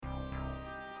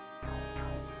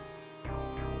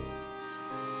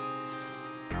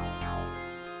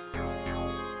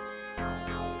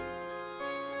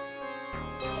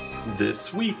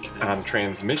This week on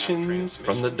Transmissions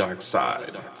from the Dark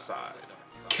Side,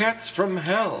 Cats from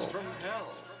Hell,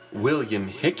 William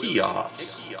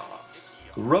Hickey-Offs,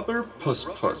 Rubber Puss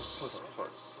Puss,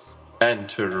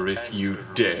 Enter If You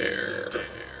Dare.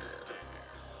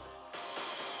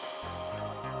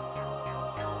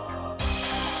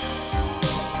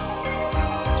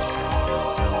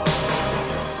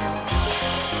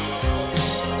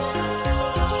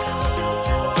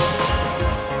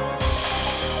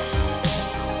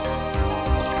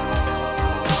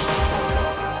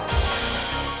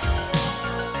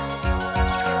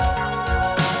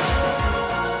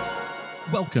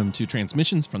 Welcome to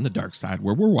Transmissions from the Dark Side,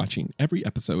 where we're watching every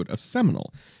episode of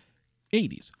seminal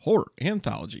 80s horror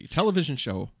anthology television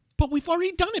show. But we've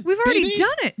already done it, We've already baby.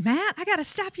 done it, Matt. I got to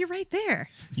stop you right there.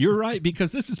 You're right,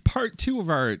 because this is part 2 of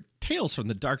our Tales from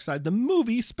the Dark Side, the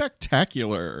movie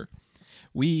spectacular.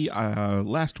 We,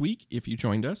 last week, if you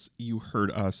joined us, you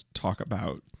heard us talk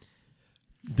about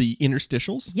the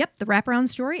interstitials. Yep, the wraparound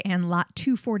story and lot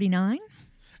 249.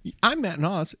 I'm Matt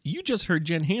Noss. You just heard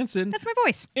Jen Hansen. That's my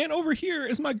voice. And over here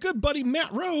is my good buddy,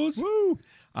 Matt Rose. Woo!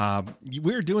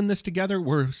 We're doing this together.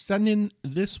 We're sending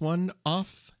this one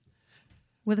off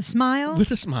With a smile. with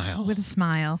a smile. With a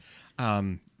smile.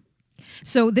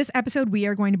 So this episode, we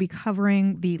are going to be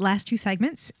covering the last 2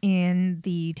 segments in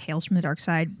the Tales from the Dark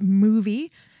Side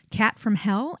movie, Cat from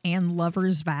Hell and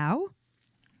Lover's Vow.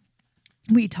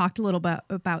 We talked a little bit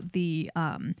about the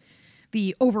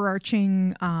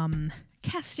overarching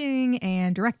casting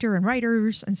and director and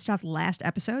writers and stuff last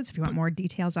episode. So if you want more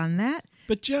details on that.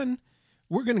 But Jen,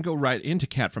 we're going to go right into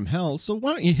Cat from Hell. So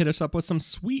why don't you hit us up with some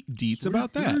sweet deets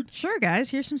about that? Sure,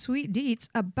 guys. Here's some sweet deets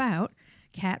about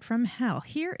Cat from Hell.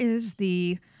 Here is let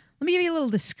me give you a little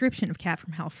description of Cat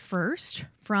from Hell first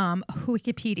from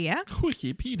Wikipedia.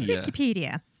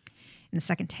 Wikipedia. In the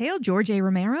second tale, George A.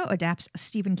 Romero adapts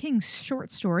Stephen King's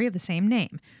short story of the same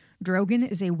name.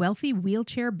 Drogon is a wealthy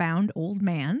wheelchair-bound old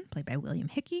man, played by William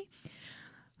Hickey,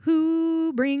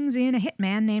 who brings in a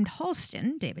hitman named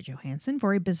Halston, David Johansen,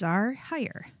 for a bizarre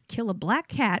hire. Kill a black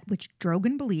cat, which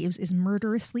Drogon believes is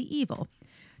murderously evil.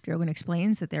 Drogon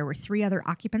explains that there were 3 other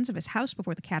occupants of his house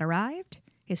before the cat arrived: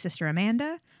 his sister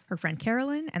Amanda, her friend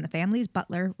Carolyn, and the family's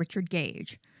butler, Richard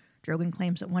Gage. Drogon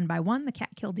claims that one by one, the cat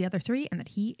killed the other 3 and that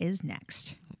he is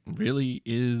next. Really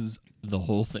is the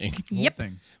whole thing. Yep.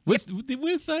 Thing. With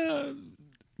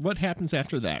what happens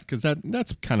after that? Because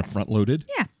that's kind of front-loaded.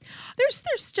 Yeah, there's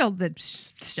still the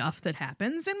stuff that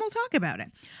happens, and we'll talk about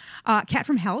it. Cat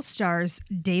from Hell stars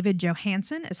David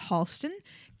Johansen as Halston.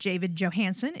 David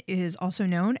Johansen is also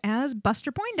known as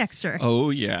Buster Poindexter.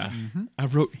 Oh, yeah. Mm-hmm. I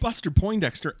wrote Buster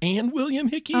Poindexter and William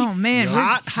Hickey. Oh, man.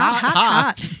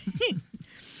 Hot.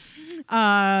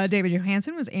 David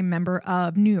Johansen was a member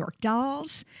of New York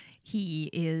Dolls. He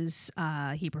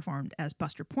performed as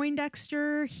Buster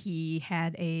Poindexter. He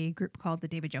had a group called the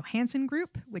David Johansen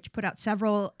Group, which put out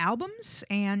several albums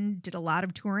and did a lot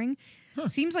of touring. Huh.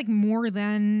 Seems like more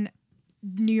than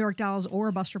New York Dolls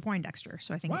or Buster Poindexter.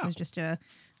 So I think it was just a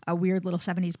weird little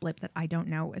 70s blip that I don't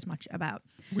know as much about.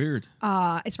 Weird.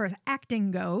 As far as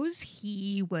acting goes,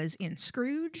 he was in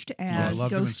Scrooged as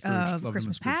Ghost of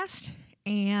Christmas Past.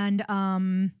 And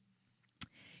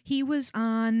he was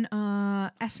on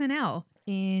SNL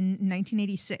in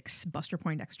 1986. Buster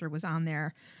Poindexter was on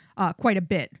there quite a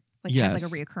bit, had like a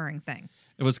reoccurring thing.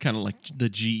 It was kind of like the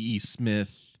G.E.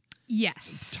 Smith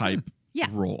type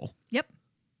role. Yep.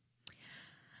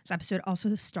 This episode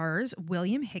also stars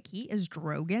William Hickey as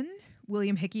Drogon.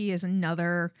 William Hickey is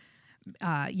another,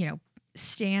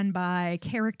 standby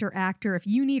character actor. If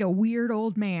you need a weird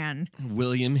old man,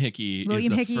 William Hickey is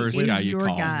the first guy you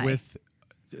call. Guy.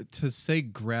 To say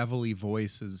gravelly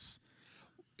voice is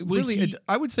really,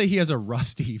 I would say he has a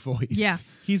rusty voice. Yeah.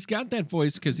 He's got that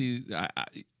voice because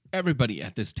everybody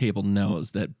at this table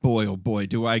knows that, boy, oh boy,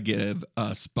 do I give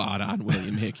a spot on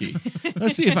William Hickey.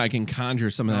 Let's see if I can conjure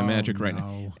some of that magic right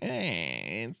now.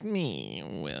 Hey, it's me,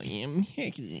 William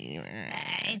Hickey.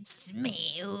 It's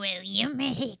me, William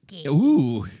Hickey.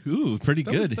 Ooh, pretty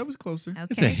good. That was closer. Okay.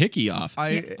 It's a Hickey off.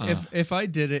 If I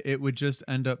did it, it would just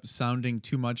end up sounding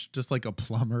too much just like a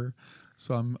plumber.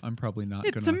 So I'm probably not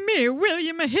It's gonna. a me,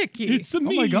 William Hickey. It's a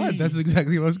me. Oh my God, that's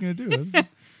exactly what I was gonna do.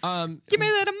 Give me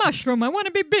that a mushroom. I want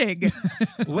to be big.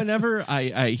 Whenever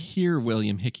I hear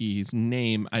William Hickey's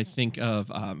name, I think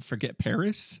of Forget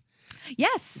Paris.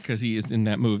 Yes. Because he is in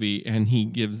that movie, and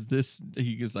he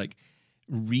is like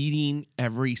reading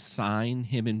every sign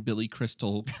him and Billy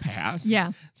Crystal pass.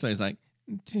 Yeah. So he's like,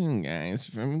 2 guys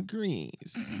from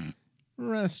Greece,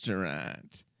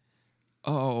 restaurant,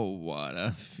 Oh, what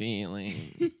a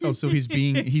feeling. Oh, so he's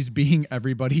being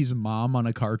everybody's mom on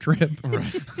a car trip.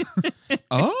 Right.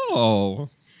 Oh.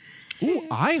 Ooh,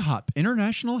 IHOP,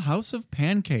 International House of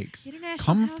Pancakes. International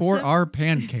Come House for of- our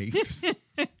pancakes.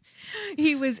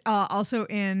 He was also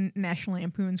in National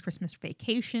Lampoon's Christmas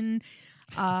Vacation.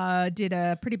 Did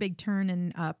a pretty big turn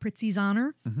in Pritzi's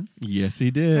Honor. Yes,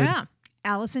 he did. Yeah.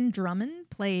 Allison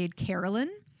Drummond played Carolyn.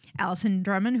 Allison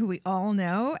Drummond, who we all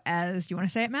know as, do you want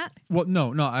to say it, Matt? Well,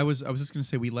 no. I was just going to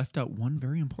say we left out one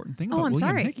very important thing about I'm William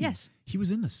sorry. Hickey. Yes. He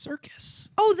was in the circus.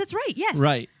 Oh, that's right. Yes.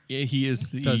 Right. Yeah, he is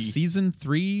The season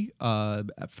 3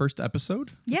 first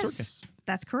episode. The Yes. circus.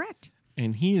 That's correct.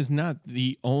 and he is not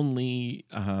the only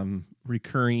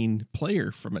recurring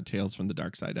player from a Tales from the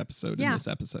Dark Side episode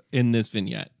in this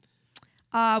vignette.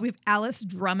 We have Alice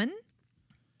Drummond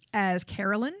as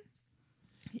Carolyn.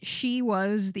 She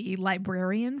was the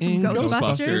librarian from In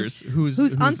Ghostbusters, Ghostbusters.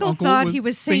 whose uncle thought he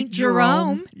was Saint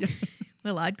Jerome. Yeah.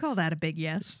 Well, I'd call that a big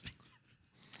yes.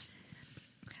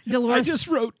 I Dolores. just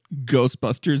wrote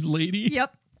Ghostbusters lady.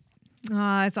 Yep.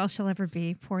 It's all she'll ever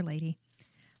be. Poor lady.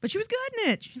 But she was good in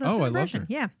it. She left Oh, an I loved impression. her.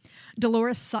 Yeah.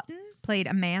 Dolores Sutton played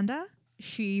Amanda.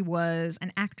 She was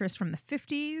an actress from the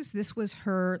 50s. This was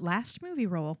her last movie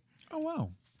role. Oh, wow.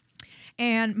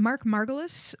 And Mark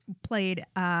Margolis played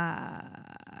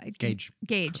Gage.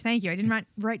 Gage, thank you. I didn't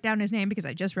write down his name because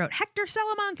I just wrote Hector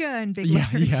Salamanca in big Yeah,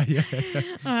 letters.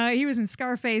 yeah. He was in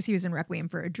Scarface. He was in Requiem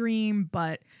for a Dream,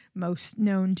 but most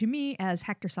known to me as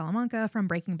Hector Salamanca from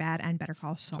Breaking Bad and Better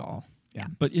Call Saul. Yeah.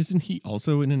 But isn't he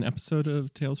also in an episode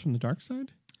of Tales from the Dark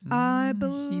Side? I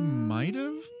believe He might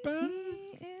have been.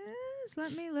 he is.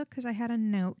 Let me look because I had a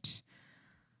note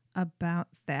about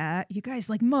that. You guys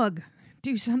like Mug.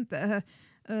 Do something.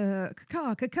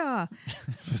 Caw.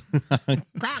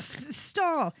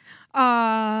 Stall.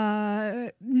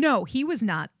 No, he was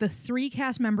not. The three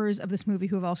cast members of this movie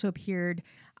who have also appeared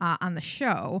on the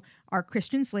show are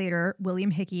Christian Slater, William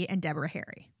Hickey, and Deborah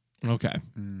Harry. Okay.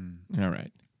 All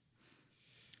right.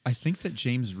 I think that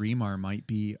James Remar might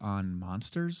be on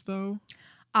Monsters, though.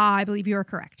 I believe you are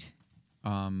correct.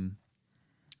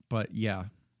 But yeah.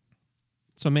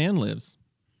 So man lives.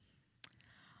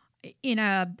 In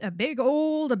a big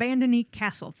old abandoned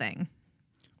castle thing.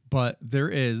 But there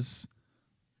is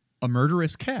a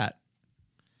murderous cat.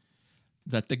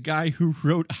 That the guy who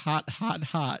wrote Hot, Hot,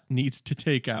 Hot needs to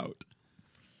take out.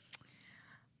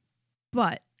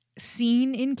 But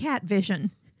seen in cat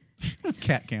vision.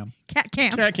 Cat cam. Cat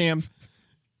cam. Cat cam.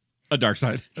 A dark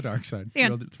side. A dark side.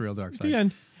 Yeah. It's real dark The side.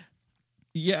 end.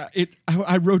 Yeah,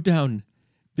 I wrote down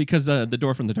because the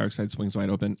door from the dark side swings wide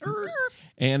open.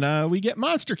 And we get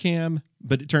monster cam,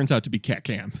 but it turns out to be cat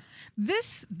cam.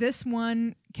 This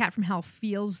one, Cat from Hell,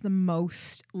 feels the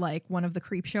most like one of the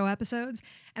Creepshow episodes.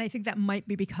 And I think that might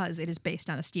be because it is based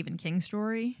on a Stephen King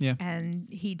story. Yeah. And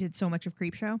he did so much of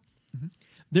Creepshow.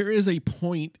 There is a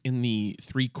point in the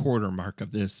 3/4 mark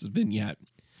of this vignette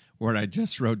where I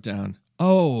just wrote down,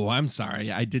 oh, I'm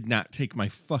sorry. I did not take my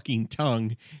fucking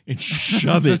tongue and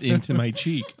shove it into my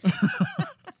cheek.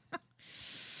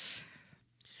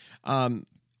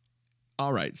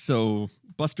 All right. So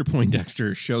Buster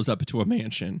Poindexter shows up to a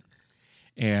mansion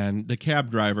and the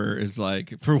cab driver is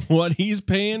like, for what he's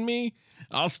paying me,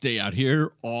 I'll stay out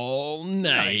here all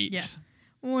night. Yeah.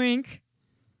 Wink.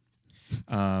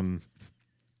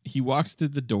 He walks to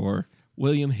the door.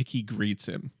 William Hickey greets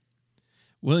him.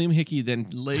 William Hickey then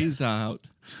lays out.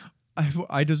 I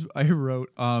wrote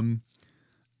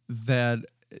that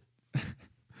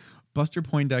Buster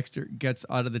Poindexter gets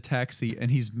out of the taxi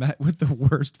and he's met with the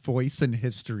worst voice in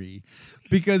history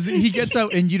because he gets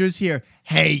out and you just hear,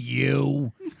 "Hey,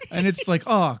 you," and it's like,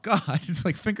 oh god, it's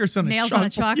like fingers on Nails a on a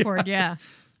chalkboard. chalkboard, yeah.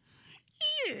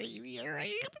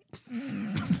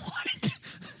 What?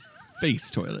 Face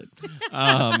toilet.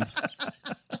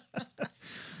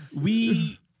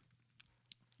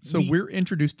 So we're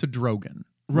introduced to Drogon,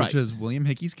 Right. which is William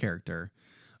Hickey's character.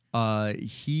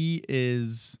 He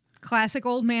is Classic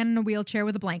old man in a wheelchair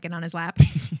with a blanket on his lap.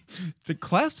 the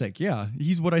classic. Yeah,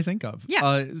 he's what I think of.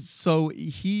 Yeah. So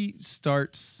he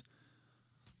starts.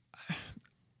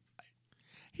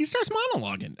 He starts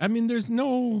monologuing. I mean, there's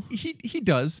no. He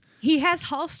does. He has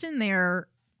Halston there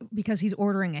because he's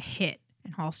ordering a hit.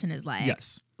 And Halston is like,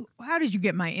 Yes. how did you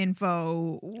get my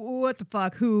info? What the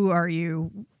fuck? Who are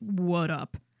you? What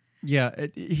up? Yeah,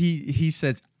 he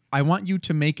says, "I want you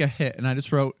to make a hit," and I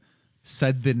just wrote,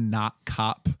 "Said the not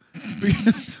cop,"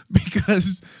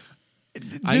 because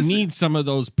I this- need some of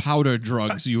those powder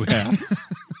drugs you have.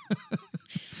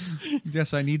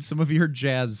 Yes, I need some of your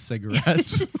jazz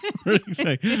cigarettes.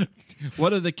 Like,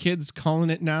 What are the kids calling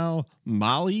it now?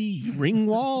 Molly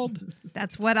Ringwald?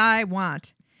 That's what I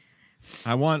want.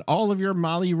 I want all of your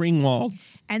Molly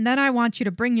Ringwalds. And then I want you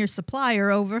to bring your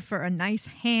supplier over for a nice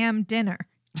ham dinner.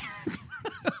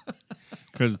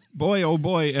 Because boy, oh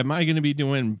boy, am I going to be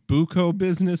doing buco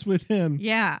business with him.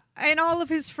 Yeah, and all of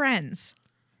his friends.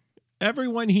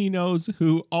 Everyone he knows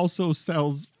who also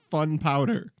sells fun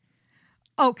powder.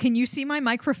 Oh, can you see my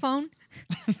microphone?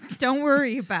 Don't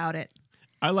worry about it.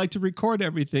 I like to record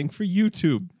everything for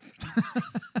YouTube.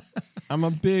 I'm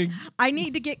a big... I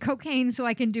need to get cocaine so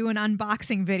I can do an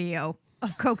unboxing video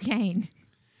of cocaine.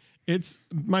 It's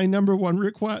my number one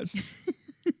request.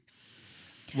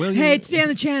 William, Hey, stay on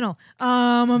the channel.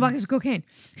 Unboxing some cocaine.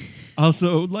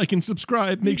 also, like and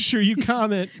subscribe. Make sure you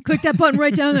comment. Click that button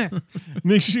right down there.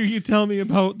 Make sure you tell me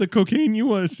about the cocaine you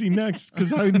want to see next,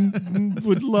 because I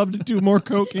would love to do more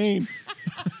cocaine.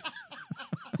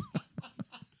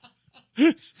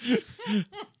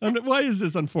 Why has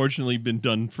this unfortunately been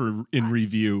done in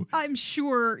review? I'm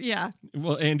sure, yeah.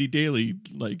 Well, Andy Daly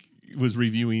was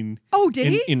reviewing. Oh, did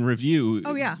he? In review.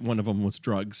 Oh, yeah. One of them was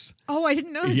drugs. Oh, I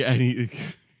didn't know that. Yeah, and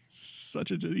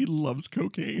he loves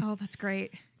cocaine. Oh, that's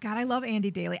great. God, I love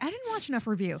Andy Daly. I didn't watch enough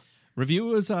review.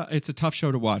 Review is it's a tough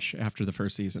show to watch after the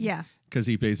first season. Yeah. Because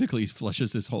he basically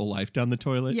flushes his whole life down the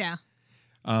toilet. Yeah.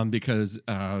 Because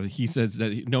he says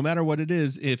that no matter what it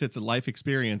is, if it's a life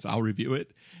experience, I'll review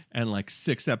it. And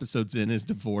 6 episodes in is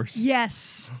divorce.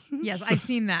 Yes. Yes, I've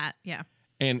seen that. Yeah.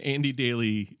 And Andy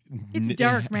Daly It's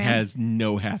dark, man. has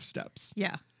no half steps.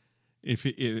 Yeah. If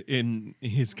in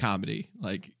his comedy,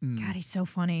 God, he's so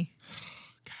funny.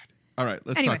 All right,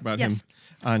 let's Anyway, talk about yes. him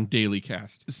on Daily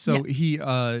Cast. So he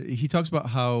talks about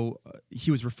how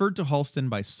he was referred to Halston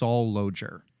by Saul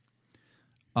Loger.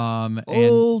 And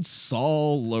Old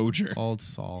Saul Loger. old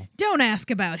Saul. Don't ask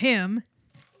about him.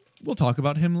 We'll talk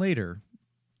about him later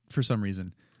for some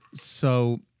reason.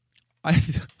 So I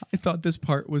thought this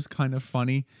part was kind of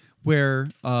funny where,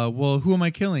 who am I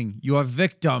killing? Your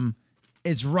victim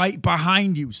is right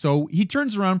behind you. So he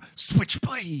turns around,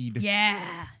 switchblade.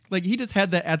 Yeah. He just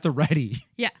had that at the ready.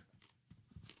 Yeah.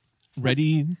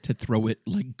 Ready to throw it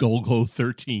like Golgo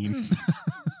 13.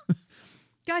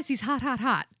 Guys, he's hot, hot,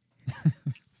 hot.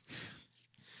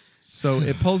 So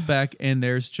it pulls back and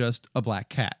there's just a black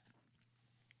cat.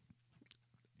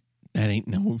 That ain't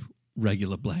no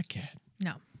regular black cat.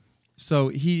 No. So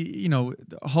he,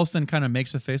 Halston kind of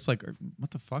makes a face like,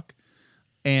 what the fuck?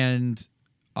 And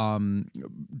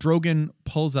Drogon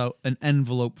pulls out an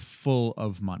envelope full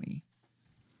of money.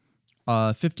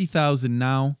 50,000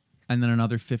 now, and then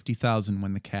another 50,000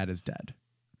 when the cat is dead.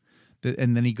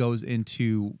 And then he goes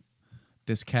into,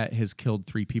 this cat has killed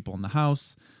 3 people in the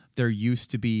house. There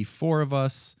used to be 4 of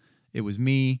us. It was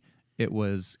me. It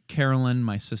was Carolyn,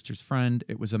 my sister's friend.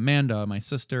 It was Amanda, my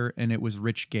sister. And it was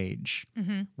Rich Gage.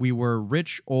 Mm-hmm. We were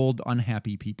rich, old,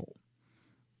 unhappy people.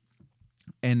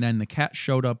 And then the cat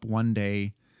showed up one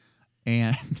day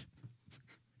and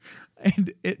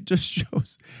it just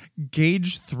shows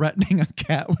Gage threatening a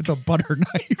cat with a butter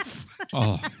knife.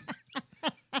 Oh.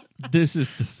 This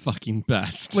is the fucking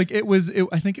best. I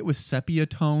think it was sepia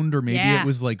toned or maybe it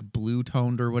was blue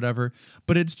toned or whatever.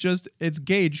 But it's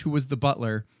Gage, who was the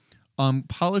butler,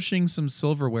 polishing some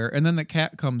silverware, and then the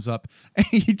cat comes up and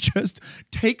he just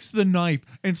takes the knife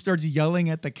and starts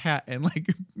yelling at the cat and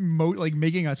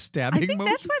making a stabbing I think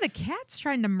motion. that's why the cat's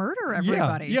trying to murder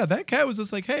everybody. Yeah, that cat was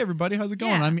just like, "Hey, everybody, how's it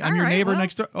going? Yeah, I'm all your right, neighbor well.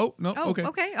 next door." Oh no,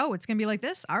 okay. Oh, it's gonna be like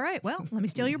this. All right. Well, let me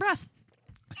steal your breath.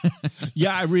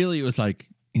 Yeah, I really was like,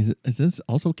 is this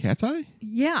also Cat's Eye?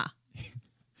 Yeah.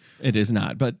 It is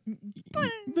not, but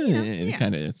yeah. it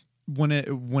kind of is.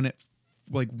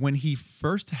 When he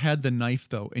first had the knife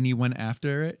though, and he went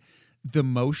after it, the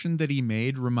motion that he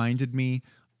made reminded me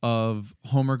of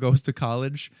Homer Goes to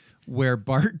College, where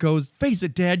Bart goes, "Face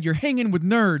it, Dad, you're hanging with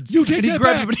nerds." You take and he that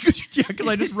grabs back. him and he goes, "Yeah," because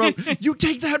I just wrote, "You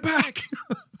take that back."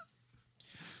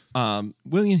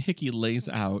 William Hickey lays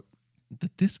out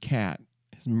that this cat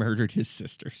has murdered his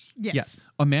sisters. Yes.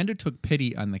 Amanda took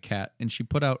pity on the cat and she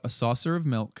put out a saucer of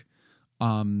milk.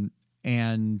 And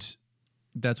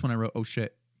that's when I wrote, "Oh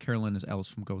shit, Carolyn is Alice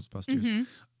from Ghostbusters."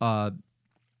 Mm-hmm.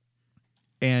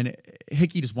 And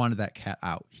Hickey just wanted that cat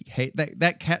out.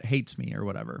 That cat hates me or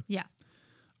whatever. Yeah.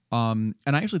 And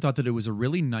I actually thought that it was a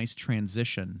really nice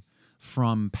transition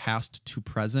from past to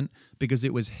present because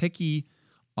it was Hickey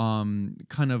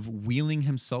kind of wheeling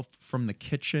himself from the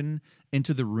kitchen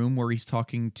into the room where he's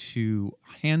talking to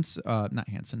Halston,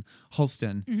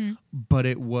 Mm-hmm. but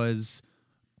it was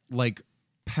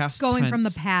past Going tense. from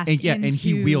the past and he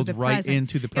into wheeled the right present.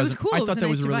 into the It was present. cool. I It was thought a that nice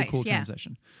was a really device, cool yeah.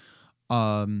 transition.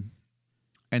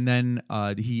 And then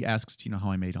he asks, do you know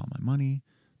how I made all my money?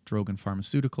 Drogan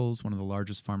Pharmaceuticals, one of the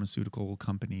largest pharmaceutical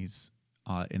companies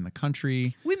in the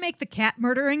country. We make the cat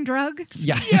murdering drug.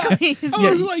 Yeah. I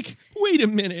was like, wait a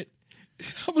minute.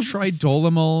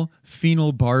 Tridolamyl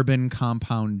phenylbarbin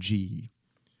compound G.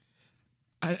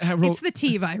 I wrote, It's the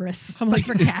T virus, I'm but like,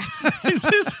 for cats.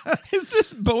 is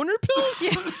this boner pills?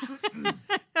 Yeah.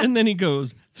 And then he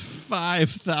goes,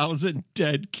 5,000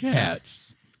 dead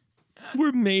cats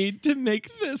were made to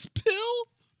make this pill?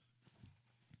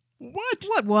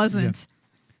 What wasn't?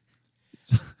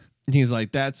 And he's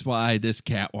like, that's why this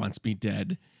cat wants me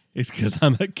dead. It's because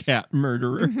I'm a cat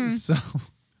murderer. So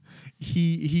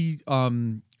he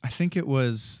I think it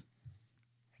was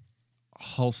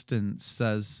Halston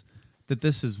says that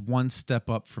this is one step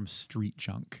up from street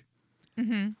junk.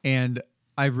 And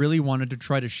I really wanted to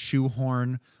try to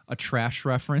shoehorn a trash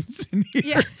reference in here,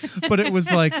 Yeah. but it was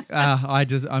like,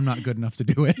 I'm not good enough to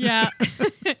do it. Yeah.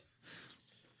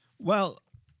 Well,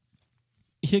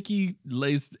 Hickey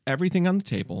lays everything on the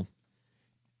table.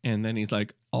 And then he's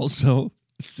like, also,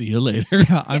 see you later.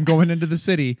 Yeah, I'm going into the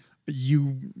city.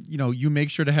 You make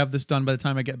sure to have this done by the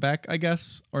time I get back, I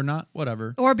guess, or not,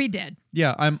 whatever. Or be dead.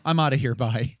 Yeah, I'm out of here.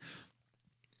 Bye.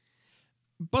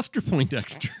 Buster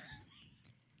Poindexter.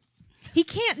 He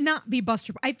can't not be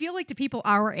Buster. I feel like to people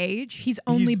our age, he's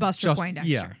only Buster just-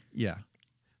 Poindexter. Yeah.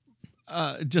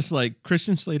 Just like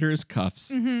Christian Slater is Cuffs.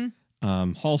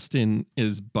 Halston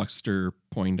is Buster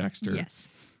Poindexter. Yes.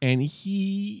 And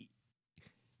he,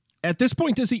 at this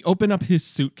point, does he open up his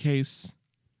suitcase?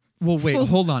 Well, wait,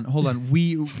 hold on.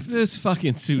 This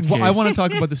fucking suitcase. Well, I want to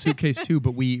talk about the suitcase too,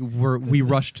 but we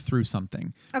rushed through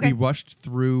something. Okay. We rushed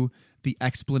through the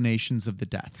explanations of the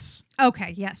deaths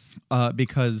Okay, yes.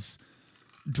 because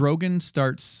Drogan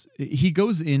he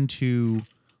goes into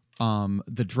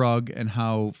the drug and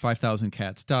how 5,000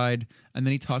 cats died, and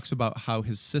then he talks about how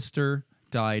his sister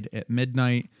died at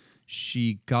midnight.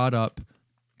 She got up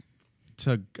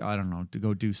to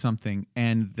go do something,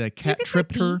 and the cat can say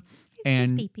tripped her. It's And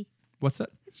just pee-pee. what's that?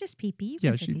 It's just pee-pee. You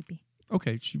Yeah, can say she- pee-pee.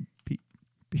 Okay, she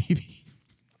baby.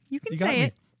 You can You got say me.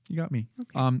 it. You got me.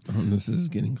 Oh, this is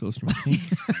getting close to my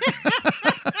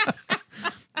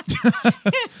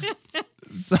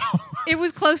So It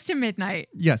was close to midnight.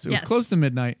 yes, it was Yes. close to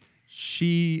midnight.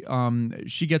 She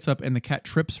gets up and the cat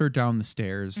trips her down the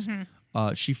stairs.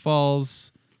 She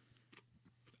falls,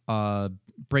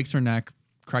 breaks her neck,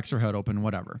 cracks her head open,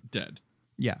 whatever. dead.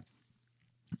 Yeah.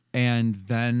 And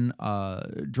then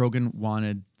Drogan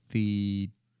wanted the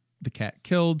cat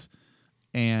killed,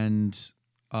 and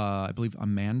I believe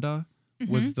Amanda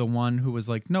was the one who was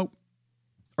like, nope.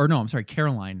 Or no, I'm sorry,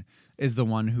 Caroline is the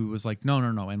one who was like, no,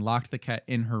 and locked the cat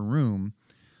in her room.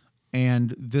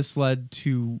 And this led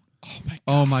to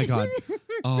oh my god.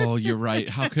 Oh, you're right.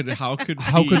 How could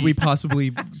we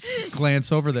possibly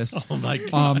glance over this? Oh my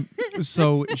god.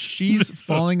 So she's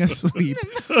falling asleep.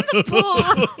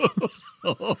 Paw.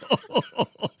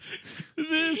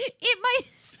 This It might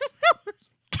as well.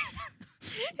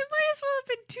 It might as well have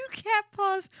been two cat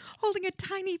paws holding a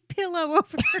tiny pillow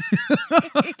over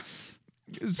her.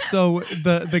 So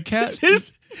the cat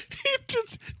is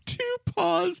just two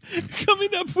paws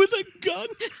coming up with a gun.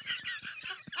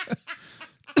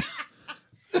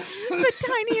 The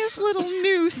tiniest little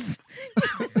noose.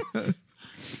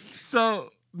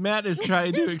 So Matt is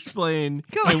trying to explain,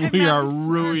 Go and ahead, we Matt. are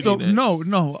ruining So it.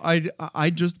 no, I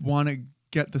just want to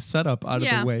get the setup out of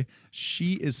Yeah. the way.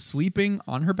 She is sleeping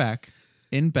on her back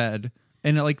in bed,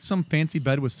 and like some fancy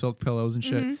bed with silk pillows and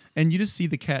shit. And you just see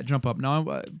the cat jump up.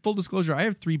 Now, full disclosure, I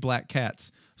have 3 black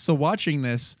cats, so watching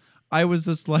this, I was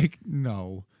just like,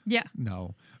 no. Yeah.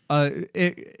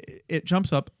 It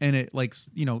jumps up and it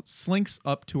slinks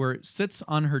up to her, sits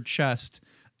on her chest,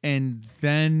 and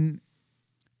then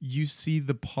you see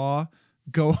the paw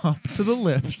go up to the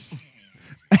lips.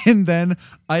 And then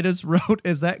I just wrote,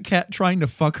 is that cat trying to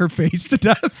fuck her face to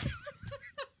death?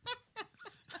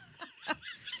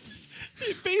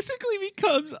 It basically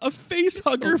becomes a face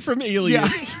hugger from Alien.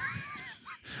 Yeah.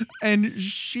 And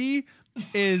she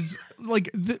is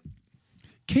like,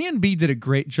 K&B did a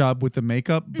great job with the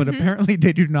makeup, but apparently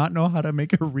they do not know how to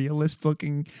make a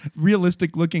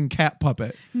realistic looking cat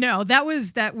puppet. No, that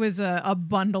was a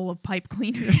bundle of pipe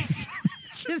cleaners.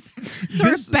 Just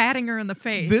sort of batting her in the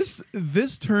face.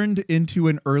 This turned into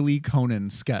an early Conan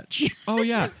sketch. Oh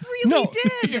yeah, really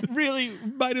did. It really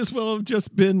might as well have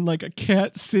just been like a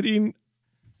cat sitting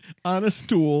on a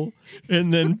stool,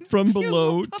 and then from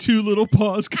below, 2 little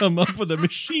paws come up with a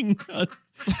machine gun.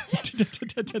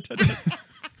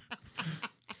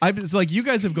 I was like, you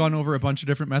guys have gone over a bunch of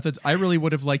different methods. I really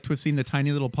would have liked to have seen the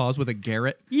tiny little paws with a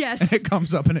garret. Yes. And it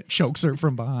comes up and it chokes her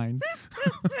from behind.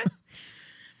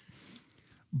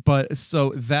 But so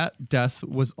that death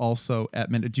was also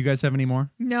at midnight. Do you guys have any more?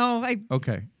 No,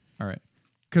 Okay. All right.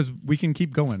 Because we can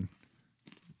keep going.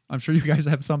 I'm sure you guys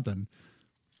have something.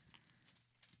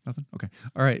 Nothing? Okay.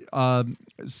 All right.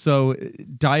 So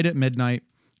died at midnight.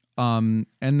 And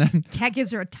then cat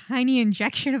gives her a tiny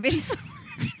injection of insulin.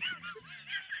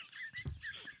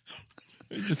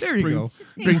 there you go.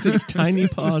 Brings its tiny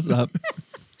paws up.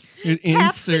 It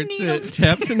Taps the inserts needle. it,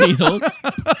 taps the needle,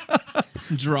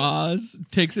 draws,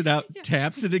 takes it out,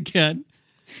 taps it again.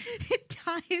 It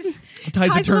ties Ties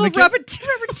a a little tourniquet. rubber tube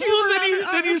Well, around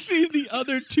her then you arm. see the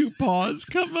other two paws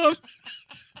come up.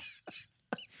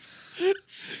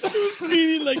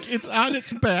 Meaning, like, it's on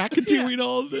its back doing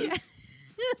all this.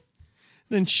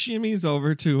 Then shimmies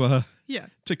over to Yeah.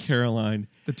 to Caroline.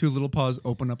 The two little paws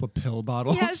open up a pill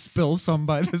bottle, Yes. spill some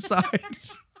by the side.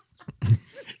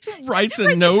 Writes a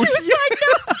Writes a note. suicide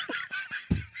note.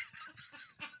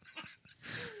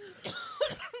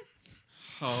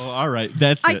 Oh, all right.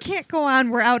 That's I it. can't go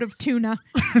on. We're out of tuna.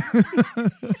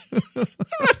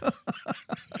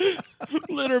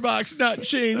 Litter box not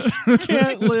changed.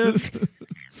 Can't live.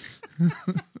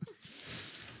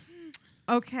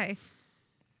 Okay.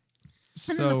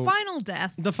 And then So the final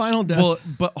death. The final death. well,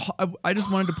 but I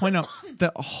just wanted to point out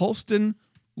that Halston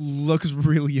looks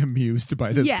really amused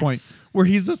by this Yes. point, where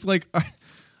he's just like,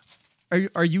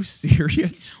 "Are you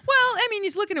serious?" Well, I mean,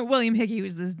 he's looking at William Hickey,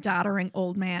 who's this doddering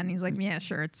old man. He's like, yeah,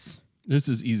 sure, it's... this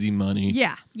is easy money.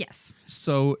 Yeah, yes.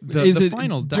 So Is the it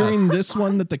final death. during this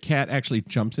one that the cat actually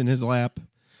jumps in his lap,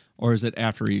 or is it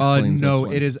after he explains? No, this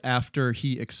one? it is after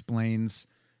he explains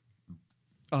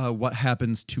what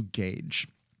happens to Gage.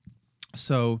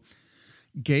 So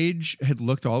Gage had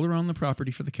looked all around the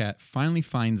property for the cat, finally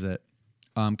finds it,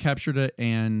 captured it,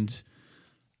 and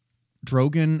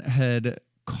Drogon had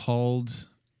called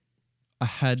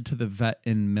ahead to the vet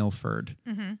in Milford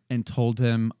and told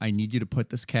him, "I need you to put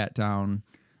this cat down."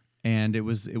 And it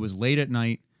was late at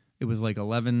night. It was like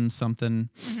 11 something.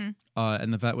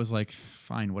 And the vet was like,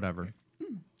 "Fine, whatever."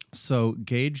 So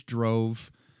Gage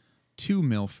drove to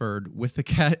Milford with the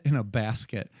cat in a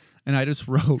basket. And I just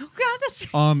wrote, Oh, God,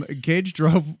 that's... Gage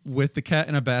drove with the cat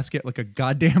in a basket like a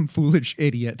goddamn foolish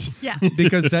idiot. Yeah.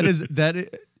 Because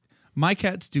my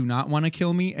cats do not want to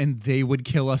kill me, and they would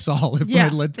kill us all if Yeah, I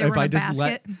let they were if in I a just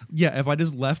let basket. if I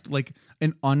just left like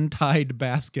an untied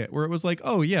basket where it was like,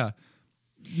 oh yeah,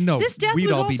 no, This death we'd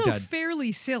was all be also dead.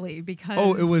 fairly silly because...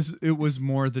 Oh, it was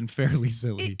more than fairly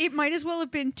silly. It might as well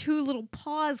have been two little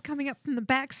paws coming up from the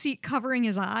back seat covering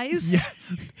his eyes. Yeah.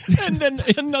 And then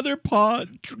another paw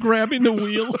grabbing the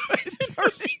wheel.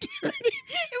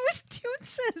 It was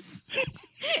Toonses.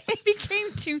 It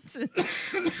became Toonses.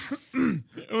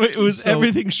 It was So-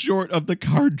 everything short of the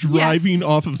car driving Yes.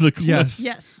 off of the cliff. Yes.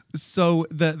 Yes. So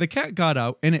the cat got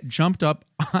out and it jumped up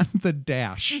on the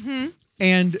dash.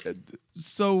 And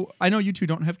so I know you two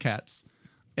don't have cats,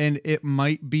 and it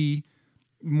might be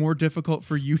more difficult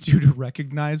for you two to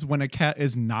recognize when a cat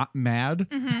is not mad.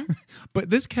 But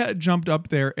this cat jumped up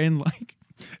there and like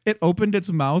it opened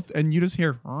its mouth and you just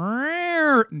hear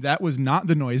that was not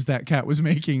the noise that cat was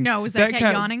making. No, was that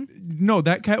cat yawning? No,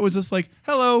 that cat was just like,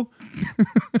 hello.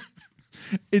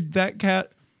 That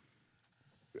cat,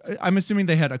 I'm assuming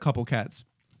they had a couple cats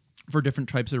for different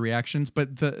types of reactions, but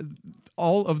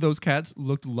all of those cats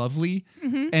looked lovely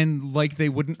and like they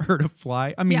wouldn't hurt a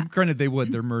fly. I mean, Yeah. granted they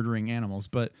would, they're murdering animals,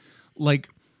 but like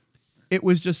it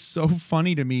was just so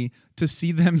funny to me to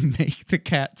see them make the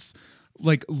cats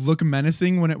like look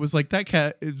menacing when it was like that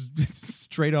cat is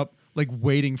straight up like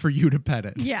waiting for you to pet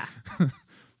it. Yeah.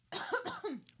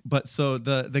 But so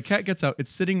the cat gets out, it's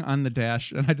sitting on the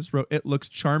dash, and I just wrote, "It looks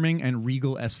charming and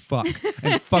regal as fuck."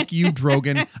 And fuck you,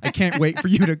 Drogon. I can't wait for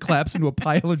you to collapse into a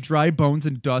pile of dry bones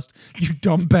and dust, you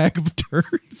dumb bag of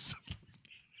turds.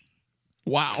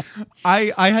 Wow.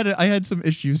 I had some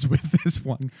issues with this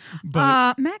one.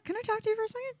 But Matt, can I talk to you for a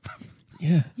second?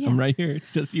 Yeah, Yeah. I'm right here.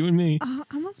 It's just you and me.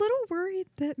 I'm a little worried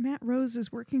that Matt Rose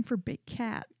is working for Big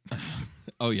Cat.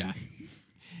 Oh, yeah.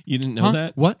 You didn't know huh?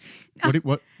 that? What are you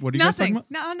guys talking Nothing. about?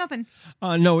 No, nothing.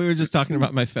 No, we were just talking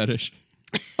about my fetish.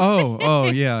 Oh,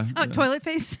 yeah. Oh, toilet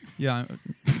face. Yeah.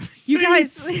 You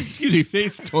guys. Excuse me,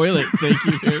 face toilet. Thank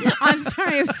you. I'm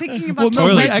sorry. I was thinking about Well, no,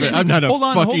 Toilet we face. actually, I'm not a hold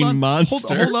on, fucking hold on.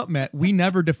 monster. Hold up, Matt. We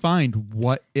never defined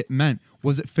what it meant.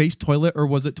 Was it face toilet or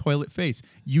was it toilet face?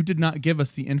 You did not give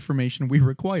us the information we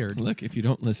required. Look, if you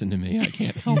don't listen to me, I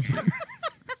can't help you.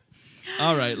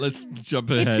 All right, let's jump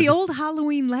ahead. It's the old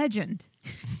Halloween legend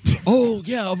Oh,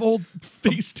 yeah, of old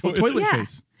face Oh, toilet. toilet Yeah.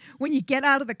 face. when you get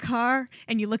out of the car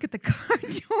and you look at the car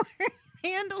door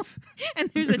handle and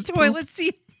there's a toilet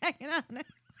seat hanging on it.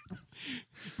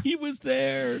 He was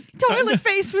there. Toilet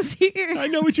face was here. I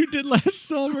know what you did last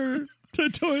summer to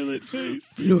Toilet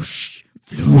Face. Floosh,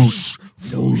 floosh,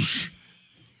 floosh.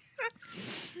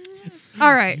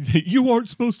 All right. You aren't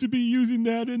supposed to be using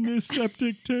that in this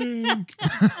septic tank.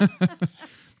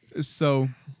 So,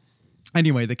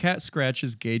 anyway, the cat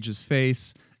scratches Gage's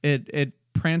face. It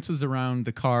prances around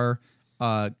the car,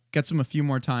 gets him a few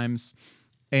more times,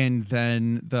 and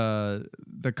then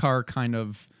the car kind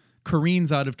of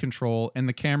careens out of control, and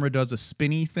the camera does a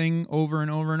spinny thing over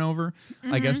and over and over,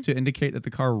 I guess to indicate that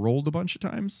the car rolled a bunch of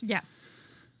times. Yeah.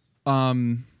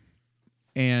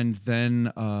 And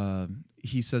then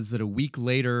he says that a week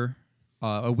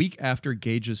after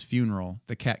Gage's funeral,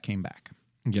 the cat came back.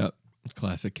 Yep.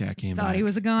 Classic cat came back. Thought he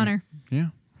was a goner. Yeah.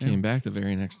 Came back the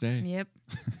very next day. Yep.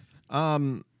 All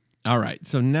right.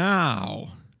 So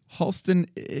now Halston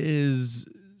is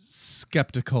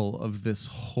skeptical of this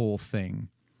whole thing.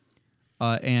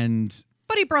 And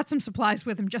But he brought some supplies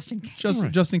with him just in case.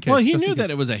 just in case. Well, he just in knew that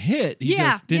case. it was a hit. He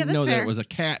Yeah, just didn't yeah, know that's that fair. it was a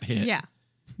cat hit. Yeah.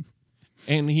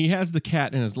 And he has the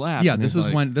cat in his lap. Yeah, and this is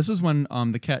is like,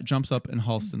 when the cat jumps up in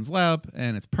Halston's lap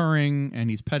and it's purring and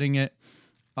he's petting it.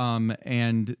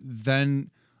 And then,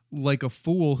 like a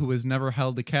fool who has never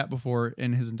held a cat before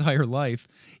in his entire life,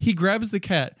 he grabs the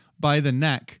cat by the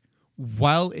neck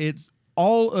while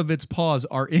all of its paws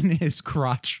are in his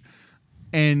crotch,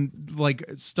 and like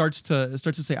starts to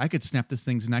say, "I could snap this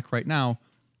thing's neck right now."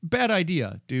 Bad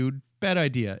idea, dude. Bad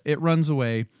idea. It runs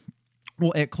away.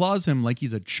 Well, it claws him like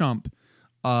he's a chump.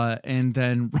 And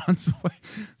then runs away.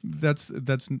 That's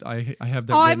I have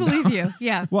that. Oh, I written believe down. you.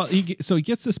 Yeah. well, he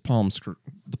gets this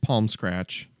the palm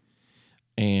scratch,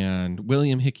 and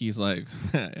William Hickey's like,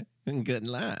 "Good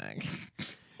luck."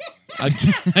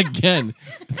 Again,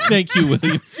 thank you,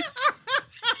 William.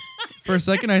 For a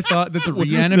second, I thought that the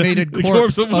reanimated The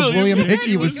corpse of William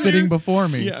Hickey was sitting before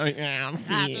me. Yeah,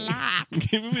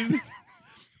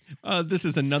 this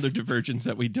is another divergence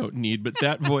that we don't need, but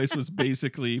that voice was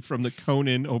basically from the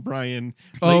Conan O'Brien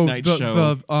late night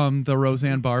show. The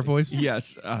Roseanne Barr voice.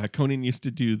 Yes, Conan used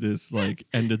to do this like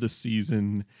end of the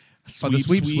season The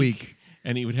sweeps week.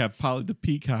 and he would have Polly the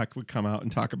Peacock would come out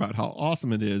and talk about how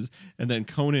awesome it is, and then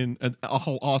Conan,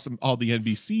 how awesome all the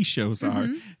NBC shows are,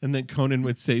 and then Conan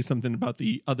would say something about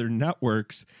the other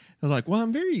networks. I was like, well,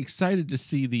 I'm very excited to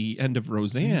see the end of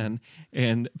Roseanne,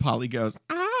 and Polly goes,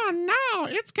 "Oh no,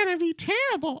 it's gonna be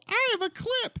terrible. I have a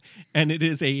clip," and it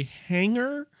is a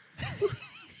hanger.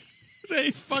 It's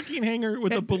a fucking hanger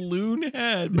with a balloon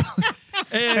head,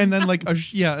 And then like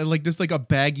just like a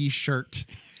baggy shirt.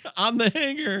 on the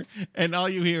hanger, and all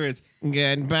you hear is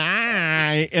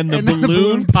 "goodbye," and the And then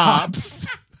balloon pops.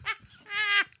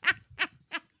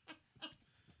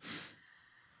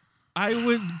 I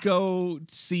would go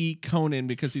see Conan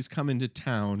because he's coming to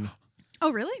town.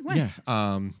 Oh, really? When?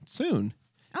 Yeah, soon,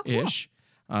 Oh, cool. ish.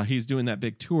 He's doing that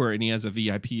big tour, and he has a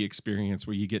VIP experience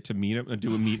where you get to meet him and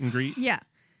do a meet and greet. Yeah.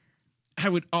 I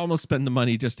would almost spend the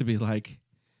money just to be like,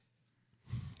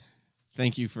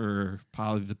 "Thank you for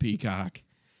Polly the Peacock,"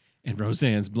 and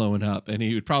Roseanne's blowing up, and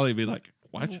he would probably be like,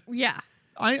 "What?" Yeah.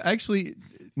 I actually,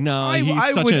 No, I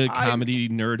he's such would- a comedy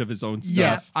nerd of his own stuff.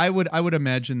 yeah, I would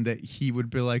imagine that he would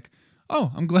be like,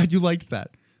 "Oh, I'm glad you liked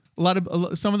that."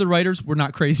 Some of the writers were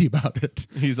not crazy about it.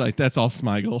 He's like, "That's all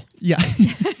Smigel." Yeah.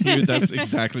 That's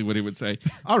exactly what he would say.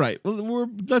 All right, well,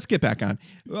 let's get back on.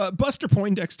 Buster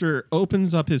Poindexter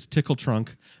opens up his tickle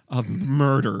trunk of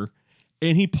murder,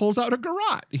 and he pulls out a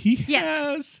garrote. He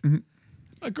Yes. has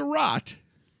a garrote.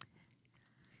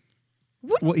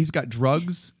 Well, he's got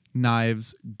drugs,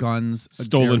 knives, guns, a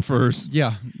Stolen furs.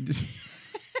 Yeah.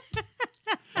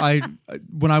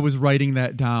 When I was writing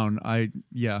that down,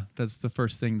 that's the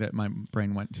first thing that my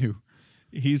brain went to.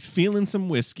 He's feeling some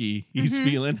whiskey. He's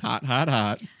feeling hot, hot,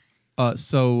 hot.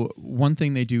 So one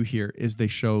thing they do here is they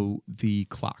show the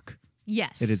clock.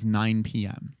 Yes. It is 9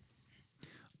 p.m.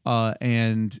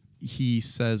 And he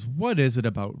says, "What is it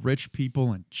about rich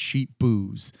people and cheap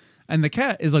booze?" And the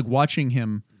cat is like watching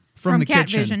him from the Cat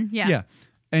kitchen. vision, yeah. Yeah.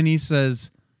 And he says,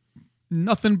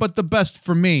 "Nothing but the best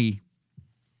for me."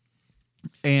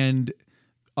 And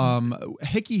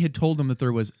Hickey had told him that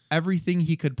there was everything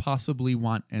he could possibly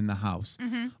want in the house.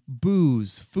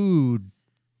 Booze, food,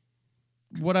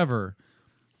 whatever.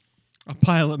 A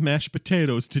pile of mashed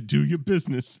potatoes to do your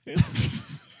business.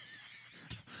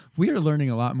 We are learning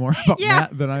a lot more about Yeah.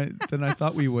 Matt than I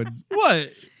thought we would.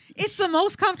 What? It's the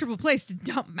most comfortable place to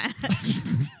dump Matt.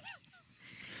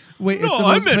 Wait, No, it's the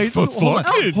I most meant for hold on,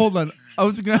 fucking. hold on. I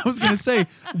was gonna say,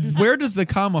 where does the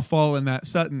comma fall in that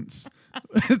sentence?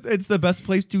 It's the best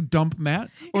place to dump Matt,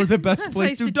 or the best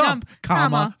place to dump,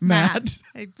 comma Matt.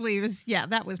 I believe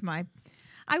that was my.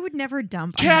 I would never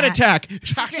dump a Cat Matt. attack.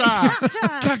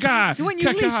 Caca. When you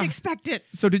least expect it.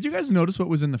 So did you guys notice what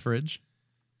was in the fridge?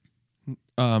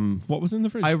 What was in the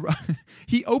fridge?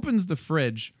 He opens the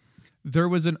fridge. There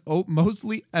was an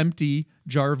mostly empty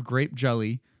jar of grape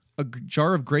jelly, a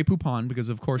jar of Grey Poupon, because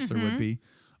of course there would be,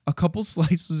 a couple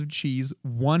slices of cheese,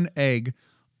 one egg,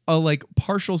 a like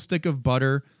partial stick of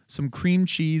butter, some cream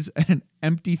cheese, and an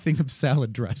empty thing of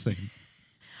salad dressing.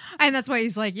 And that's why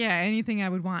he's like, yeah, anything I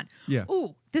would want. Yeah.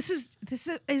 Oh, this is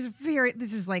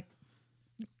like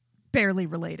barely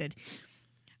related.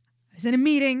 I was in a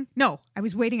meeting. No, I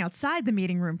was waiting outside the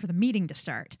meeting room for the meeting to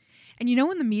start. And you know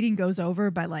when the meeting goes over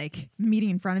by like the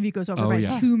meeting in front of you goes over by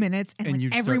 2 minutes, and you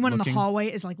like start everyone in the looking. hallway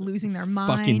is like losing their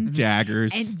mind. Fucking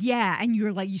daggers. And and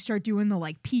you're like, you start doing the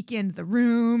like peek into the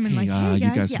room and hey, hey you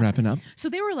guys yeah. wrapping up? So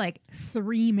they were like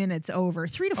 3 minutes over,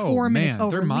 3 to 4 Oh, minutes man,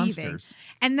 over they're leaving. monsters.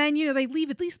 And then, they leave,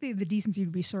 at least they have the decency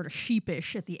to be sort of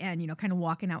sheepish at the end, kind of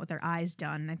walking out with their eyes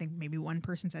done. I think maybe one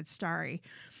person said starry.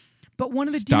 But one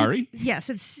of the Starry? dudes, yes,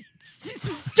 it's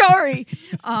starry.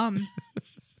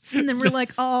 And then we're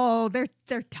like, oh,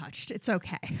 they're touched. It's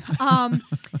okay.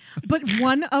 But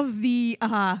one of the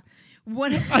I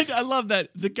love that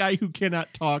the guy who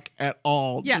cannot talk at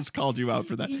all just called you out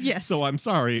for that. Yes. So I'm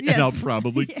sorry, Yes. and I'll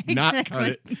probably not cut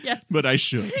it, Yes. but I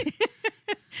should.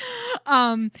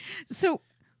 So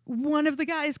one of the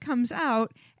guys comes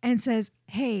out and says,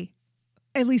 hey,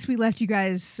 at least we left you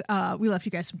guys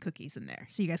some cookies in there,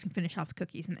 so you guys can finish off the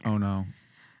cookies in there. Oh no.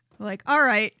 We're like, all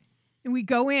right. And we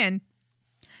go in.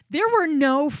 There were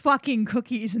no fucking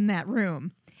cookies in that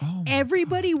room. Oh,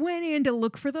 Everybody went in to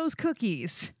look for those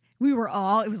cookies. It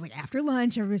was like after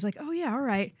lunch. Everybody's like, oh yeah, all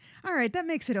right, that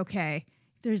makes it okay.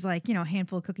 There's like, a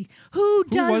handful of cookies. Who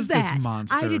does was this that?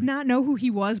 monster? I did not know who he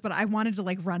was, but I wanted to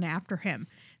like run after him.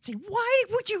 Say, why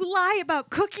would you lie about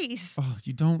cookies? Oh,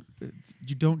 you don't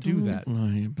do that.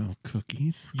 Lie about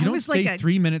cookies. You I don't was stay like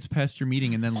 3 minutes past your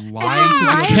meeting and then lie Lie to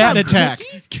the about Cat attack.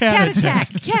 cookies? Cat Cat attack.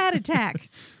 attack. Cat attack.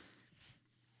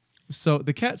 So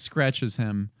the cat scratches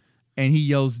him and he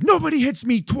yells, "Nobody hits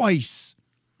me twice."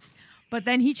 But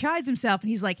then he chides himself and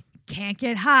he's like, can't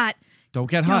get hot.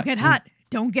 Don't get Don't hot. get hot.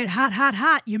 Don't get hot, hot,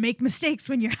 hot. You make mistakes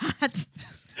when you're hot.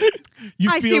 You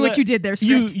I feel see what that- you did there,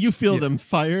 script. You feel them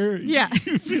fire. Yeah.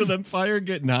 You feel them fire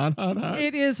getting hot.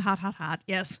 It is hot, hot, hot.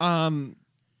 Yes.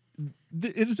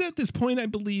 It is at this point, I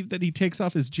believe, that he takes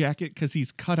off his jacket because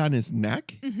he's cut on his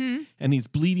neck and he's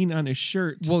bleeding on his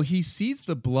shirt. Well, he sees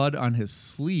the blood on his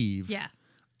sleeve. Yeah.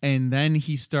 And then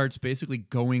he starts basically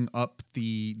going up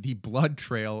the blood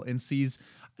trail and sees.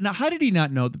 Now, how did he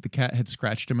not know that the cat had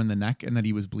scratched him in the neck and that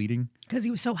he was bleeding? Because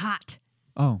he was so hot.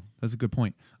 Oh, that's a good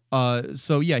point.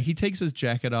 So yeah, he takes his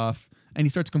jacket off and he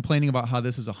starts complaining about how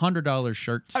this is $100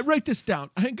 shirt. I write this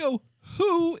down. I go,